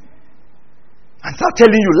mysteries. And start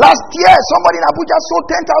telling you, last year somebody in Abuja sold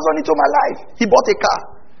 10,000 into my life. He bought a car.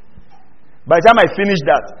 By the time I finish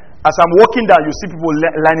that, as I'm walking down, you see people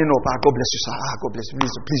lining up. God bless you, sir. God bless you.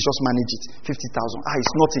 Please just manage it. 50,000.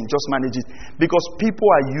 It's nothing. Just manage it. Because people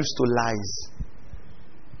are used to lies.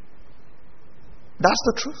 That's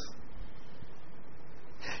the truth.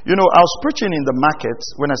 You know, I was preaching in the market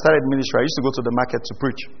when I started ministry. I used to go to the market to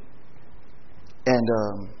preach. And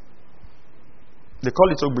they call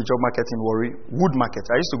it Ogbijog Market in Warri, wood market.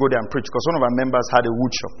 I used to go there and preach because one of our members had a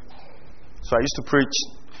wood shop. So I used to preach.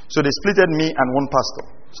 So they splitted me and one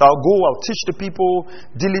pastor. So I'll teach the people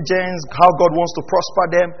diligence, how God wants to prosper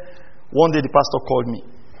them. One day the pastor called me.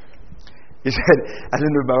 He said, I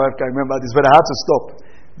don't know if my wife can remember this, but I had to stop.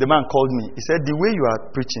 The man called me. He said, the way you are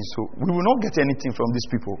preaching, so we will not get anything from these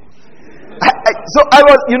people. So I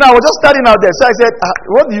was just starting out there. So I said,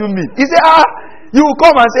 what do you mean? He said, you will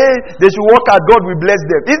come and say they should work hard, God will bless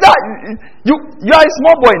them. Is that you are a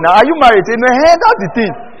small boy now? Are you married? He said, hey, that's the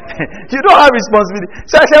thing. You don't have responsibility.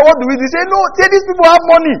 So I said, what do we do? He said, no, say these people have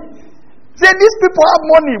money. Say these people have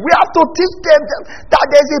money. We have to teach them that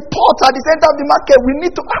there's a pot at the center of the market. We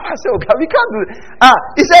need to. I said, okay, we can't do it.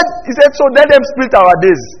 He said, so let them split our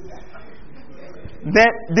days. Then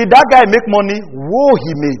did that guy make money? Whoa,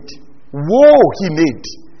 he made.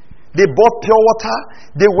 They bought pure water.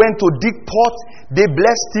 They went to dig pot. They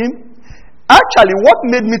blessed him. Actually, what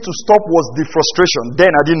made me to stop was the frustration.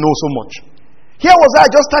 Then I didn't know so much. Here was I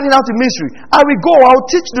just starting out in ministry. I will go, I'll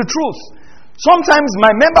teach the truth. Sometimes my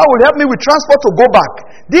member will help me with transport to go back.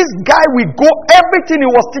 This guy will go, everything he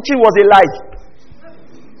was teaching was a lie.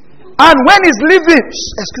 And when he's leaving,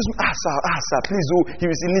 excuse me, sir, please, he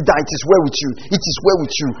will say, Nida, it is well with you. It is well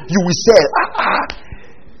with you. You will sell.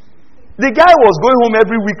 The guy was going home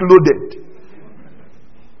every week loaded.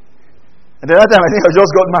 And the other time I think I just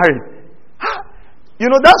got married. You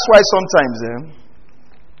know, that's why sometimes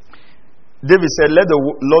David said, let the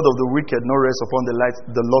Lord of the wicked not rest upon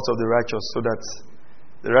the lot of the righteous, so that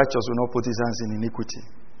the righteous will not put his hands in iniquity.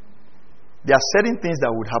 There are certain things that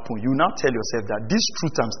would happen. You now tell yourself that this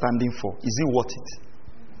truth I'm standing for, is it worth it?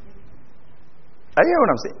 Are you hearing what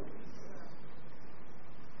I'm saying?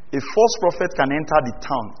 A false prophet can enter the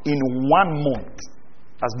town in 1 month,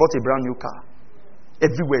 has bought a brand new car.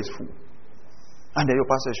 Everywhere is full. And then your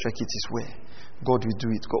pastor is checking it is well. God will do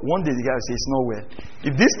it. One day the guy will say, it's not well.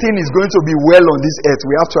 If this thing is going to be well on this earth,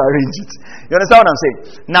 we have to arrange it. You understand what I'm saying?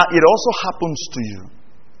 Now, it also happens to you.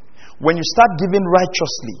 When you start giving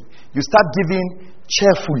righteously, you start giving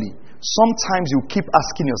cheerfully, sometimes you keep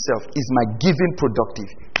asking yourself, is my giving productive?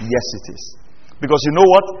 Yes, it is. Because you know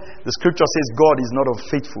what? The scripture says God is not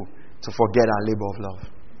unfaithful to forget our labor of love.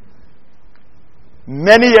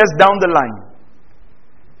 Many years down the line,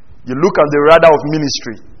 you look at the radar of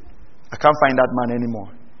ministry. I can't find that man anymore.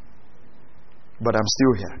 But I'm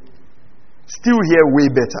still here. Still here way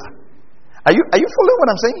better. Are you following what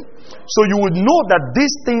I'm saying? So you would know that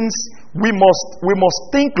these things we must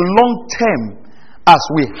think long term as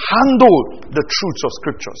we handle the truths of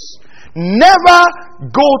scriptures. Never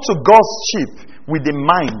go to God's sheep with the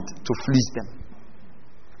mind to fleece them.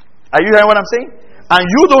 Are you hearing what I'm saying? And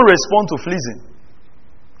you don't respond to fleecing.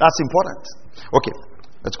 That's important. Okay,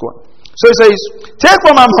 let's go on. So it says, take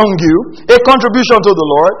from among you a contribution to the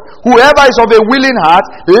Lord. Whoever is of a willing heart,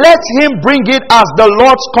 let him bring it as the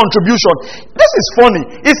Lord's contribution. This is funny.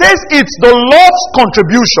 It says it's the Lord's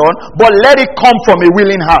contribution, but let it come from a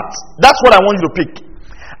willing heart. That's what I want you to pick.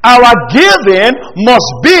 Our giving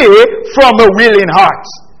must be from a willing heart.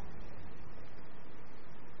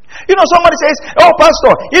 You know, somebody says, oh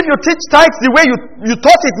pastor, if you teach tithes the way you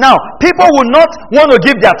taught it now, people will not want to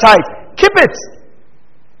give their tithe. Keep it.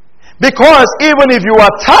 Because even if you are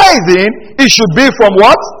tithing, it should be from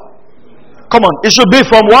what? Come on, it should be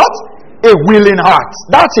from what? A willing heart.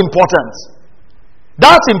 That's important.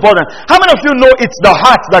 That's important. How many of you know it's the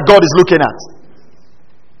heart that God is looking at?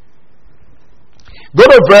 Go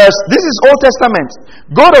to verse, this is Old Testament.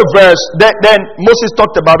 Go to verse, then Moses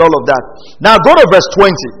talked about all of that. Now go to verse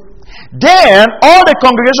 20. Then all the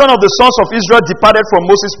congregation of the sons of Israel departed from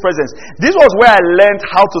Moses' presence. This was where I learned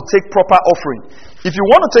how to take proper offering. If you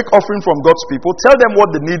want to take offering from God's people, tell them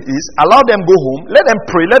what the need is, allow them go home, let them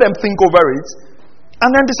pray, let them think over it, and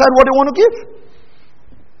then decide what they want to give.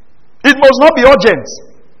 It must not be urgent.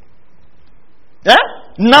 Yeah?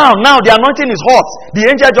 Now, the anointing is hot. The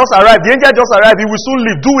angel just arrived. He will soon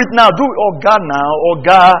leave. Do it now. Do it. Oh God, now. Oh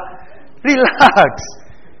God. Relax.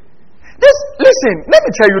 Listen, let me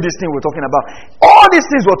tell you this thing we're talking about. All these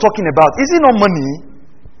things we're talking about, is it not money?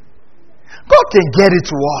 God can get it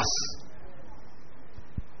to us.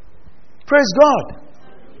 Praise God.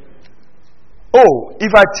 Oh,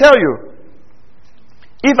 if I tell you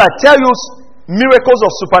miracles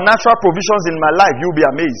of supernatural provisions in my life, you'll be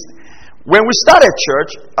amazed. When we started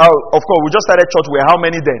church, of course, we just started church. We're how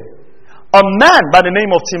many then? A man by the name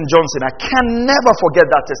of Tim Johnson. I can never forget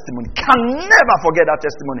that testimony.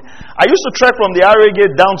 I used to trek from the RA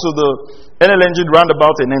gate down to the NLNG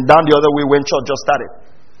roundabout and then down the other way when church just started.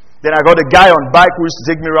 Then I got a guy on bike who used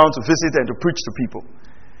to take me around to visit and to preach to people.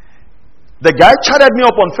 The guy chatted me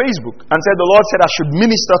up on Facebook and said, the Lord said I should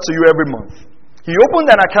minister to you every month. He opened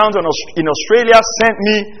an account in Australia, sent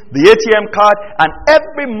me the ATM card, and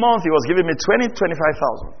every month he was giving me 20,000,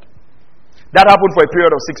 25,000. That happened for a period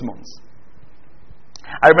of 6 months.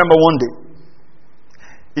 I remember one day.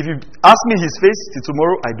 If you ask me his face till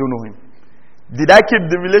tomorrow, I don't know him. Did I keep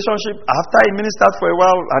the relationship after he ministered for a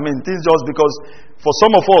while? I mean, things just because for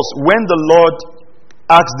some of us, when the Lord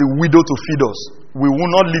asks the widow to feed us, we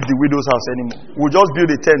will not leave the widow's house anymore. We'll just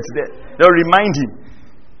build a tent there. They'll remind him.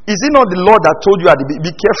 Is it not the Lord that told you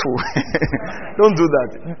be careful? Don't do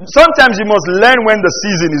that. Sometimes you must learn when the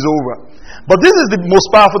season is over. But this is the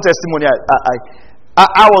most powerful testimony.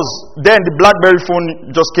 I was then, the BlackBerry phone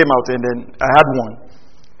just came out, and then I had one.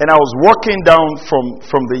 And I was walking down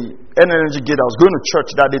from the NLNG gate. I was going to church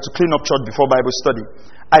that day to clean up church before Bible study.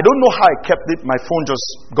 I don't know how I kept it. My phone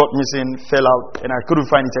just got missing, fell out, and I couldn't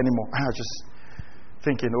find it anymore. I was just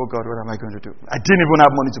thinking, oh God, what am I going to do? I didn't even have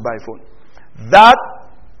money to buy a phone. That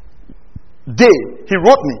day, he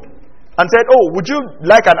wrote me and said, oh, would you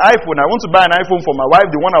like an iPhone? I want to buy an iPhone for my wife,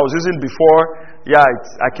 the one I was using before. Yeah,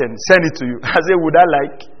 I can send it to you. I said, would I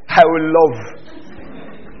like? I will love.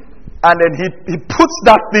 And then he puts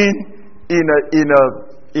that thing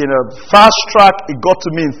in a fast track. It got to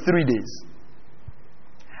me in 3 days.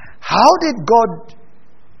 How did God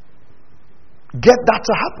get that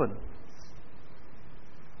to happen?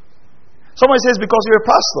 Someone says, because you're a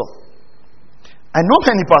pastor. I know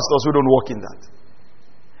many pastors who don't walk in that.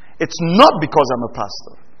 It's not because I'm a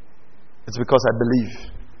pastor. It's because I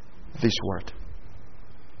believe this word.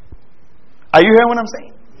 Are you hearing what I'm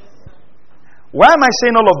saying? Why am I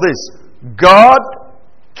saying all of this? God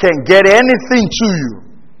can get anything to you,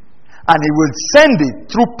 and He will send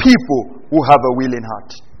it through people who have a willing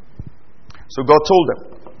heart. So God told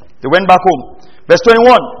them. They went back home. Verse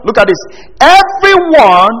 21. Look at this.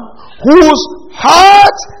 Everyone whose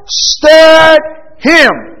heart stirred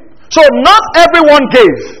him. So not everyone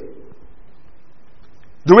gave.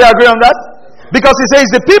 Do we agree on that? Because he says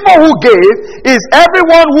the people who gave is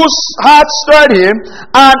everyone whose heart stirred him,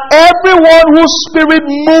 and everyone whose spirit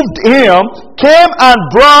moved him came and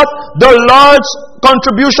brought the Lord's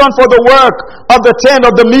contribution for the work of the tent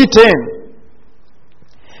of the meeting.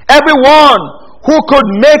 Everyone who could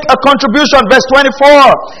make a contribution, verse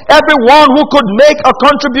 24, everyone who could make a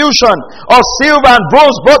contribution of silver and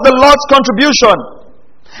bronze brought the Lord's contribution.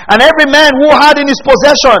 And every man who had in his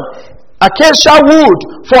possession acacia wood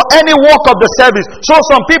for any work of the service. So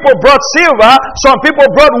some people brought silver, some people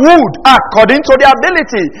brought wood according to their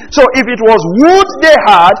ability. So if it was wood they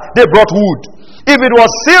had, they brought wood. If it was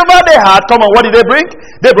silver they had, come on, what did they bring?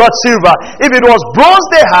 They brought silver. If it was bronze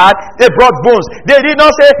they had, they brought bronze. They did not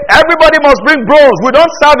say, everybody must bring bronze. We don't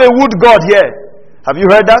serve a wood God here. Have you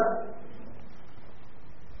heard that?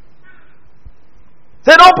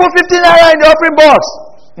 They don't put 15 naira in the offering box.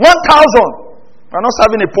 1,000. We're not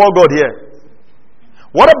serving a poor God here.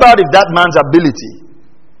 What about if that man's ability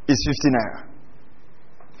is 50 naira?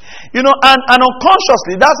 You know, and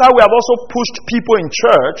unconsciously, that's how we have also pushed people in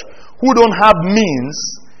church who don't have means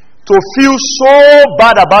to feel so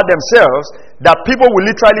bad about themselves that people will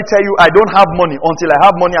literally tell you, I don't have money. Until I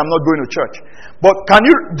have money, I'm not going to church. But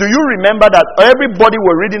do you remember that everybody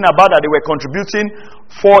were reading about that they were contributing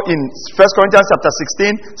for in 1 Corinthians chapter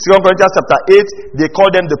 16, 2 Corinthians chapter 8, they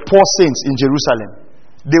called them the poor saints in Jerusalem.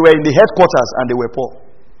 They were in the headquarters and they were poor.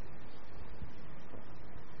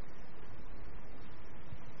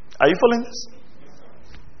 Are you following this?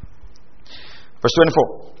 Verse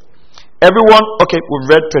 24. Everyone, okay,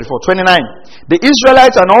 we've read 24. 29. The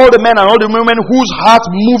Israelites and all the men and all the women whose heart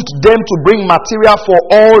moved them to bring material for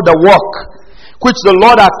all the work which the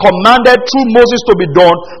Lord had commanded through Moses to be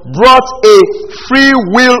done, brought a free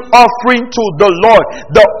will offering to the Lord.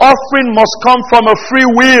 The offering must come from a free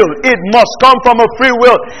will. It must come from a free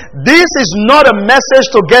will. This is not a message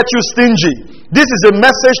to get you stingy. This is a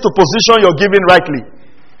message to position your giving rightly.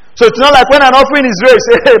 So it's not like when an offering is raised,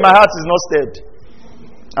 say, hey, my heart is not stirred.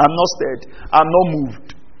 I'm not stirred. I'm not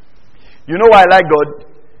moved. You know why I like God?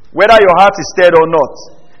 Whether your heart is stirred or not,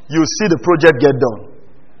 you see the project get done.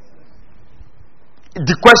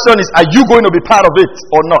 The question is, are you going to be part of it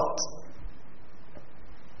or not?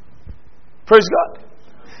 Praise God.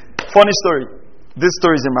 Funny story. This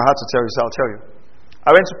story is in my heart to tell you, so I'll tell you.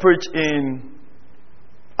 I went to preach in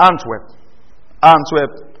Antwerp.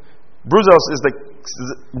 Brussels is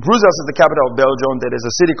the capital of Belgium. There is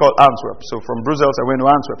a city called Antwerp. So from Brussels, I went to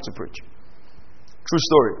Antwerp to preach. True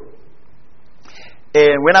story.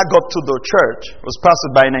 And when I got to the church, it was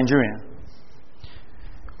pastored by a Nigerian.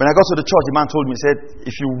 When I got to the church, the man told me, he said,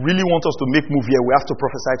 if you really want us to make move here, we have to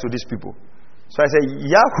prophesy to these people. So I said,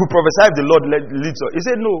 yeah, who prophesy if the Lord leads us? He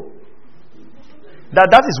said, no.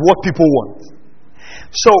 That is what people want.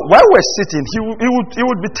 So while we're sitting, he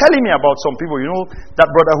would be telling me about some people. You know, that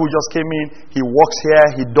brother who just came in, he works here,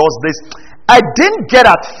 he does this. I didn't get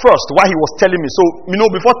at first why he was telling me. So, you know,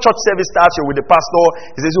 before church service starts, you're with the pastor.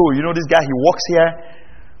 He says, oh, you know this guy, he works here.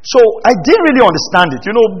 So I didn't really understand it.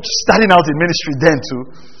 You know, starting out in ministry then too.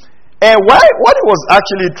 And what he was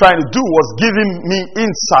actually trying to do was giving me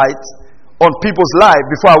insight on people's life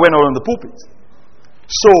before I went out on the pulpit.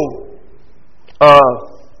 So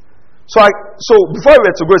before we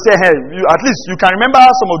were to go, say, hey, at least you can remember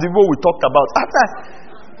some of the people we talked about.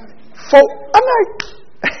 I'm like,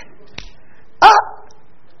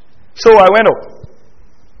 So I went up.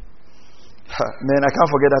 Man, I can't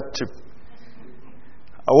forget that trip.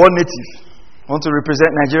 I was native. I want to represent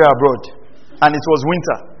Nigeria abroad. And it was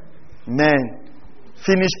winter. Man,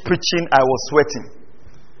 finished preaching, I was sweating.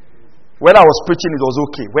 When I was preaching, it was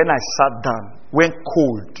okay. When I sat down, went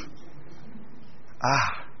cold.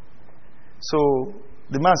 So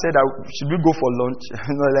the man said, should we go for lunch?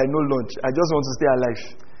 No lunch. I just want to stay alive.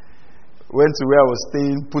 Went to where I was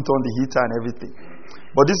staying, put on the heater and everything.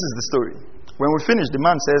 But this is the story. When we finished, the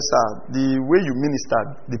man says, the way you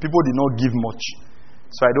ministered, the people did not give much.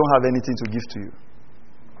 So I don't have anything to give to you.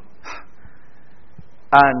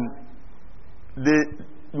 And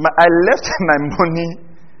I left my money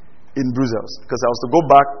in Brussels because I was to go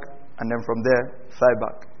back and then from there, fly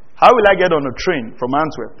back. How will I get on a train from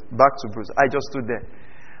Antwerp back to Brussels? I just stood there.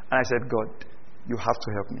 And I said, God, you have to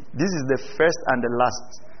help me. This is the first and the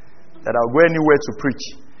last that I'll go anywhere to preach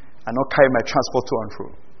and not carry my transport to and fro.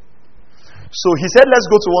 So he said, let's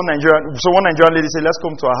go to one Nigerian lady said, let's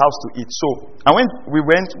come to our house to eat. So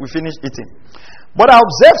we finished eating. But I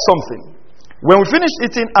observed something. When we finished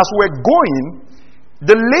eating, as we were going,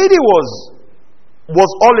 the lady was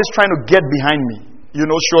always trying to get behind me. You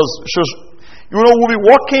know, she was we'll be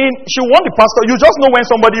walking. She want the pastor. You just know when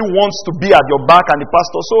somebody wants to be at your back and the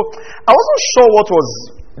pastor. So I wasn't sure what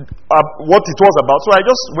it was about. So I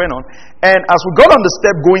just went on. And as we got on the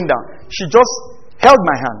step going down, she just held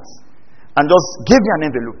my hands and just gave me an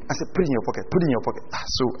envelope. I said, put it in your pocket. Put it in your pocket.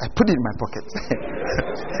 So I put it in my pocket.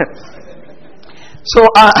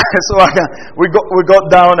 We got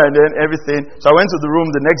down and then everything. So I went to the room.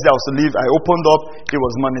 The next day I was to leave. I opened up. It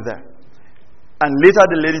was money there. And later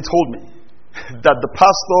the lady told me that the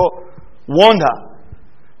pastor warned her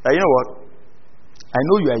that, you know what, I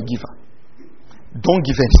know you are a giver. Don't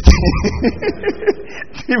give anything.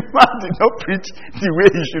 The man did not preach the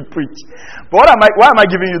way he should preach. But why am I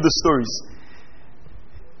giving you the stories?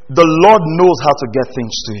 The Lord knows how to get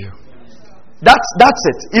things to you. That's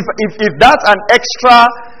it. If that's an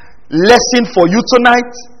extra lesson for you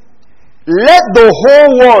tonight, let the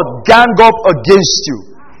whole world gang up against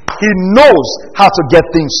you. He knows how to get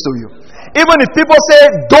things to you. Even if people say,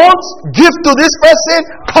 don't give to this person,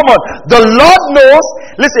 come on. The Lord knows,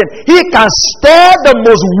 listen, He can spare the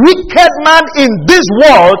most wicked man in this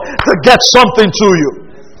world to get something to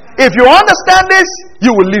you. If you understand this,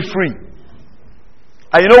 you will live free.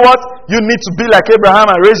 And you know what? You need to be like Abraham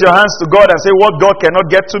and raise your hands to God and say, what God cannot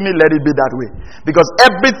get to me, let it be that way. Because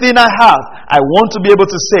everything I have, I want to be able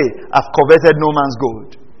to say, I've coveted no man's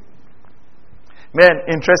gold. Man,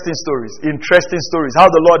 interesting stories.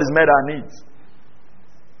 How the Lord has met our needs.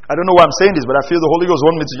 I don't know why I'm saying this, but I feel the Holy Ghost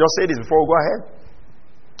wants me to just say this before we go ahead.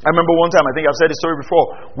 I remember one time, I think I've said this story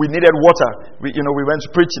before. We needed water. We went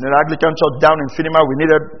to preach in an Anglican church down in Finima. We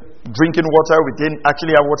needed drinking water. We didn't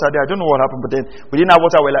actually have water there. I don't know what happened, but then we didn't have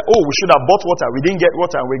water. We're like, oh, we should have bought water. We didn't get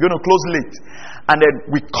water. We're going to close late. And then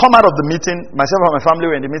we come out of the meeting. Myself and my family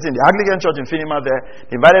were in the meeting. The Anglican church in Finima there.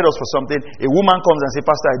 They invited us for something. A woman comes and says,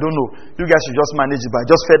 Pastor, I don't know. You guys should just manage it. But I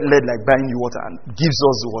just felt led like buying you water, and gives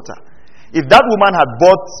us the water. If that woman had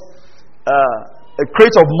bought a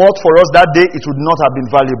crate of malt for us that day, it would not have been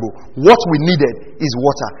valuable. What we needed is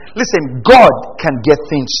water. Listen, God can get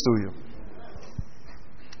things to you.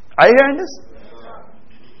 Are you hearing this?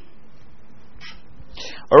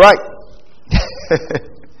 All right.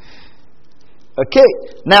 Okay.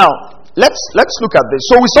 Now, let's look at this.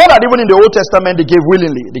 So we saw that even in the Old Testament, they gave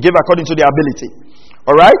willingly. They gave according to their ability.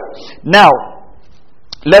 All right. Now,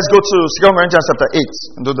 let's go to 2 Corinthians chapter 8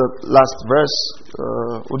 and do the last verse.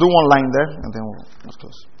 We'll do one line there and then we'll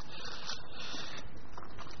close.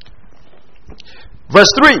 Verse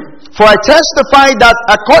 3. For I testify that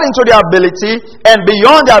according to their ability and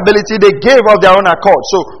beyond their ability, they gave of their own accord.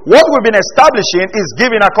 So what we've been establishing is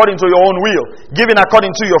giving according to your own will. Giving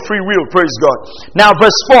according to your free will. Praise God. Now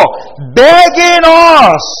verse 4. Begging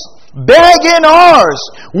us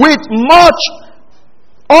with much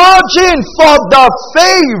urging for the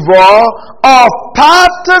favor of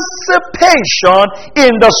participation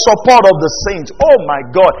in the support of the saints. Oh my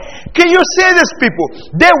God. Can you see these people?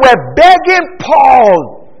 They were begging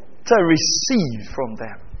Paul to receive from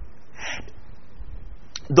them.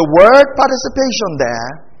 The word participation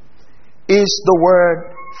there is the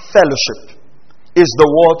word fellowship. Is the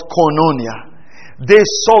word koinonia. They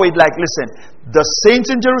saw it like, listen, the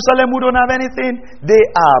saints in Jerusalem who don't have anything, they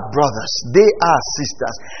are brothers, they are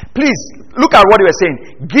sisters. Please, look at what they were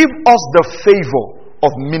saying. Give us the favor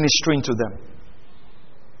of ministering to them.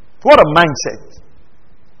 What a mindset.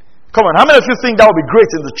 Come on, how many of you think that would be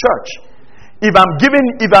great in the church? If I'm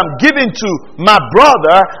giving to my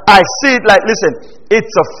brother, I see it like, listen,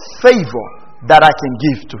 it's a favor that I can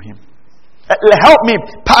give to him. Help me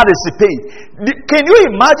participate. Can you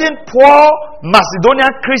imagine poor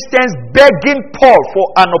Macedonian Christians begging Paul for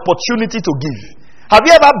an opportunity to give? Have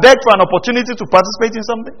you ever begged for an opportunity to participate in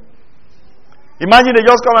something? Imagine they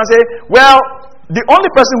just come and say, well, the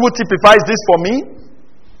only person who typifies this for me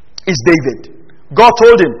is David. God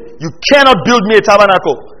told him, you cannot build me a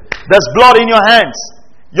tabernacle. There's blood in your hands.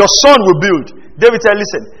 Your son will build. David said,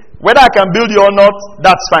 listen, whether I can build you or not,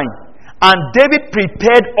 that's fine. And David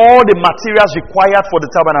prepared all the materials required for the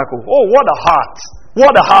tabernacle. Oh, what a heart.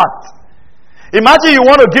 What a heart. Imagine you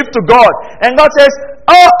want to give to God. And God says,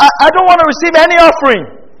 oh, I don't want to receive any offering.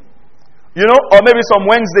 You know, or maybe some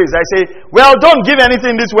Wednesdays. I say, well, don't give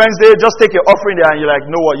anything this Wednesday. Just take your offering there. And you're like,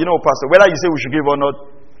 no, what? You know, Pastor, whether you say we should give or not,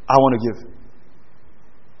 I want to give.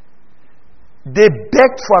 They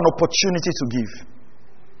begged for an opportunity to give.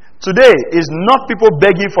 Today is not people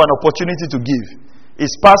begging for an opportunity to give.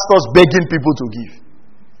 It's pastors begging people to give.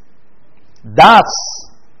 That's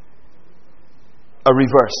a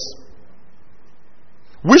reverse.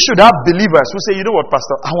 We should have believers who say, you know what,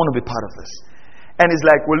 Pastor, I want to be part of this. And it's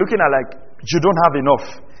like, we're looking at like, you don't have enough.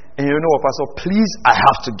 And you know what, Pastor, please, I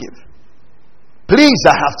have to give. Please,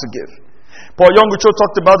 I have to give. Paul Yongucho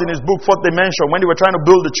talked about in his book, Fourth Dimension, when they were trying to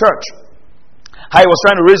build the church. How he was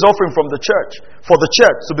trying to raise offering from the church, for the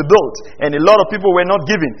church to be built. And a lot of people were not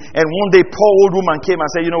giving. And one day, poor old woman came and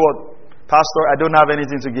said, you know what, Pastor, I don't have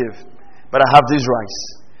anything to give. But I have this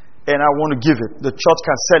rice. And I want to give it. The church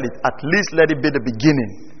can sell it. At least let it be the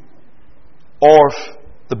beginning of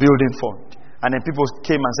the building fund. And then people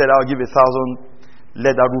came and said, I'll give 1,000.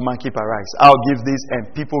 Let that woman keep her rice. I'll give this.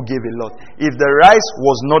 And people gave a lot. If the rice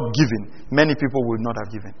was not given, many people would not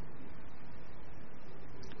have given.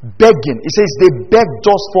 Begging. It says they begged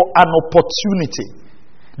us for an opportunity.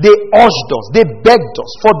 They urged us. They begged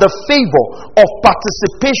us for the favor of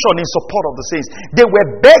participation in support of the saints. They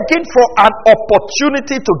were begging for an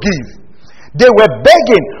opportunity to give. They were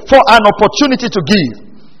begging for an opportunity to give.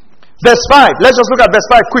 Verse 5. Let's just look at verse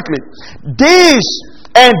 5 quickly. These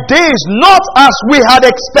not as we had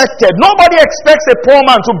expected. Nobody expects a poor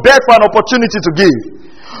man to beg for an opportunity to give.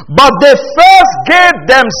 But they first gave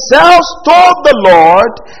themselves to the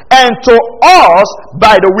Lord and to us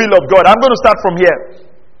by the will of God. I'm going to start from here.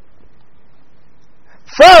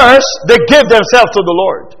 First, they gave themselves to the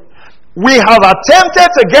Lord. We have attempted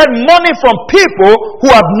to get money from people who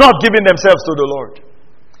have not given themselves to the Lord.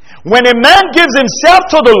 When a man gives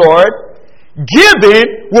himself to the Lord,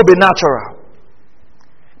 giving will be natural.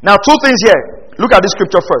 Now, two things here. Look at this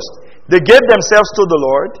scripture first. They gave themselves to the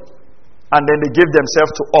Lord, and then they give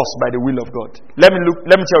themselves to us by the will of God. Let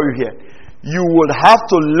me tell you here. You will have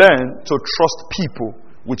to learn to trust people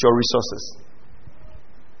with your resources.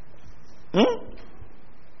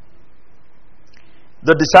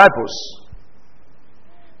 the disciples,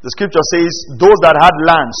 the scripture says, those that had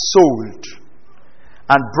land sold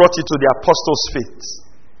and brought it to the apostles' feet.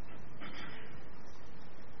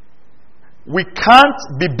 We can't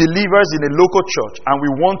be believers in a local church and we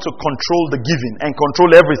want to control the giving and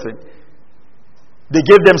control everything. They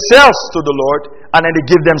gave themselves to the Lord and then they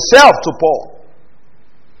gave themselves to Paul.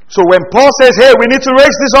 So when Paul says, hey, we need to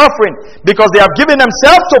raise this offering because they have given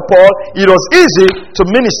themselves to Paul, it was easy to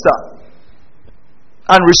minister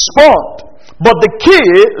and respond. But the key,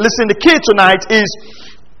 listen, the key tonight is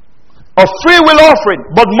a free will offering.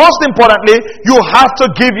 But most importantly, you have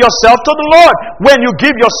to give yourself to the Lord. When you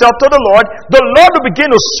give yourself to the Lord will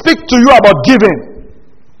begin to speak to you about giving.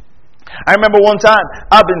 I remember one time,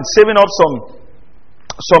 I've been saving up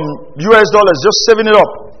some US dollars, just saving it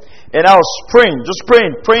up. And I was praying,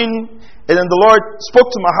 and then the Lord spoke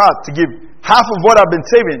to my heart to give half of what I've been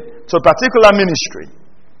saving to a particular ministry.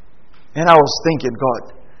 And I was thinking, God,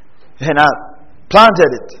 and I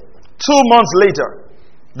planted it. 2 months later,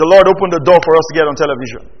 the Lord opened the door for us to get on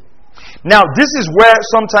television. Now, this is where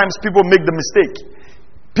sometimes people make the mistake.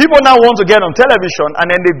 People now want to get on television and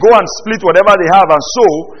then they go and split whatever they have and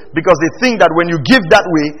sow because they think that when you give that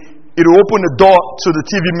way, it will open the door to the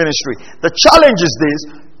TV ministry. The challenge is this: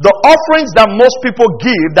 the offerings that most people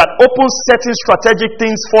give that open certain strategic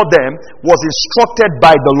things for them was instructed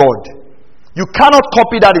by the Lord. You cannot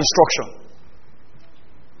copy that instruction.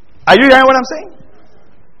 Are you hearing what I'm saying?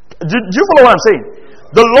 Do you follow what I'm saying?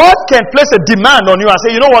 The Lord can place a demand on you and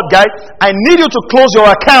say, you know what, guy, I need you to close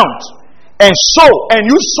your account and sow. And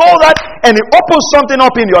you sow that and it opens something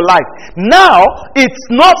up in your life. Now, it's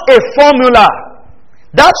not a formula.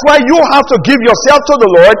 That's why you have to give yourself to the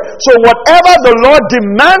Lord. So whatever the Lord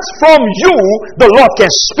demands from you, the Lord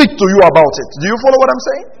can speak to you about it. Do you follow what I'm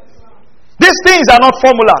saying? These things are not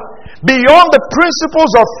formula. Beyond the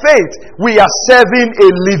principles of faith, we are serving a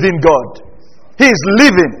living God. He is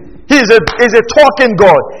living. He is a talking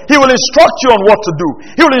God. He will instruct you on what to do.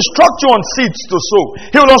 He will instruct you on seeds to sow.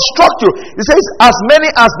 He will instruct you. He says, as many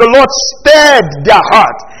as the Lord spared their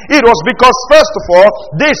heart. It was because, first of all,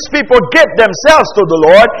 these people gave themselves to the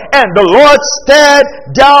Lord, and the Lord stirred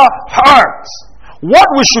their hearts. What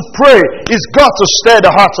we should pray is God to stir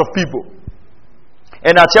the hearts of people.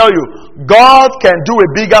 And I tell you, God can do a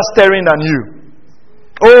bigger stirring than you.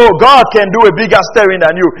 Oh, God can do a bigger stirring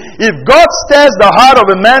than you. If God stirs the heart of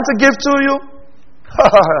a man to give to you,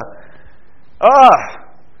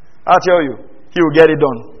 I tell you, He will get it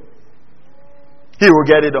done. He will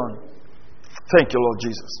get it done. Thank you, Lord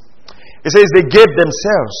Jesus. It says they gave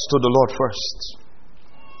themselves to the Lord first.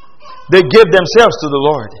 They gave themselves to the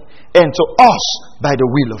Lord and to us by the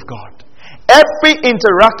will of God. Every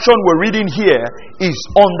interaction we're reading here is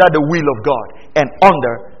under the will of God and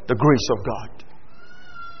under the grace of God.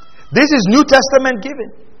 This is New Testament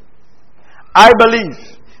giving. I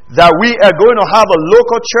believe that we are going to have a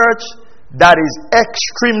local church that is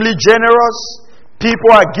extremely generous.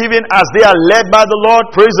 People are giving as they are led by the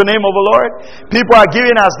Lord. Praise the name of the Lord. People are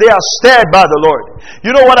giving as they are stirred by the Lord.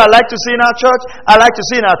 You know what I like to see in our church? I like to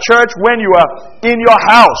see in our church when you are in your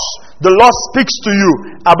house, the Lord speaks to you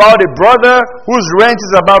about a brother whose rent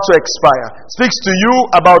is about to expire. Speaks to you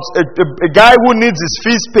about a guy who needs his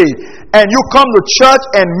fees paid. And you come to church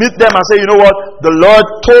and meet them and say, you know what? The Lord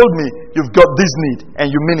told me you've got this need.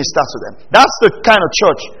 And you minister to them. That's the kind of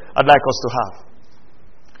church I'd like us to have.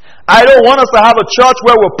 I don't want us to have a church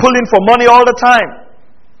where we're pulling for money all the time.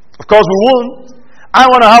 Of course we won't. I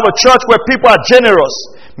want to have a church where people are generous,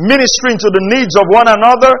 ministering to the needs of one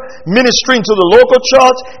another, ministering to the local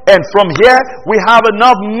church, and from here we have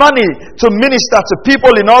enough money to minister to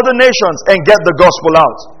people in other nations and get the gospel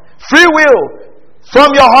out. Free will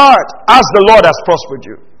from your heart as the Lord has prospered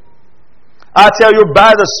you. I tell you,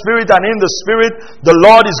 by the Spirit and in the Spirit, the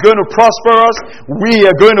Lord is going to prosper us. We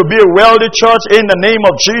are going to be a wealthy church in the name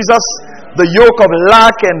of Jesus. The yoke of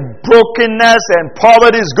lack and brokenness and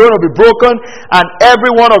poverty is going to be broken. And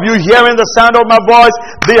every one of you hearing the sound of my voice,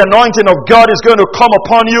 the anointing of God is going to come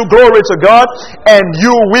upon you. Glory to God. And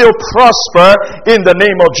you will prosper in the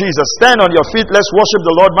name of Jesus. Stand on your feet. Let's worship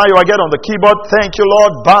the Lord. Mayo, I get on the keyboard. Thank you,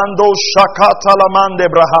 Lord. Bando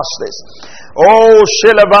shakatalamande brahastes. Oh,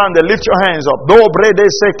 Shelevande, lift your hands up. Do brede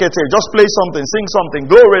sekete. Just play something, sing something.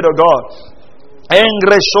 Glory to God.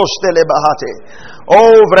 Engre shostele bahate.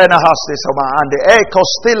 Oh, vrena haste samande. E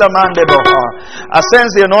costilla mande boha. I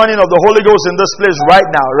sense the anointing of the Holy Ghost in this place right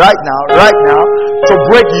now, to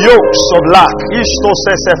break yokes of lack. Isto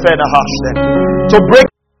sesefena haste. To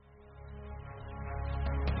break.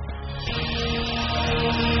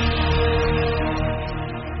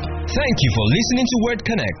 Thank you for listening to Word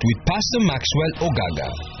Connect with Pastor Maxwell Ogaga.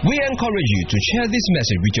 We encourage you to share this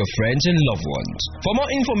message with your friends and loved ones. For more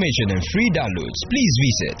information and free downloads, please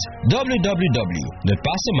visit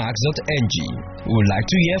www.pastormax.ng. We would like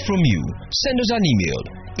to hear from you. Send us an email,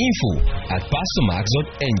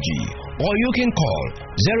 info@pastormax.ng, or you can call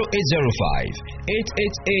 0805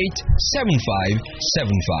 888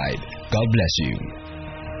 7575. God bless you.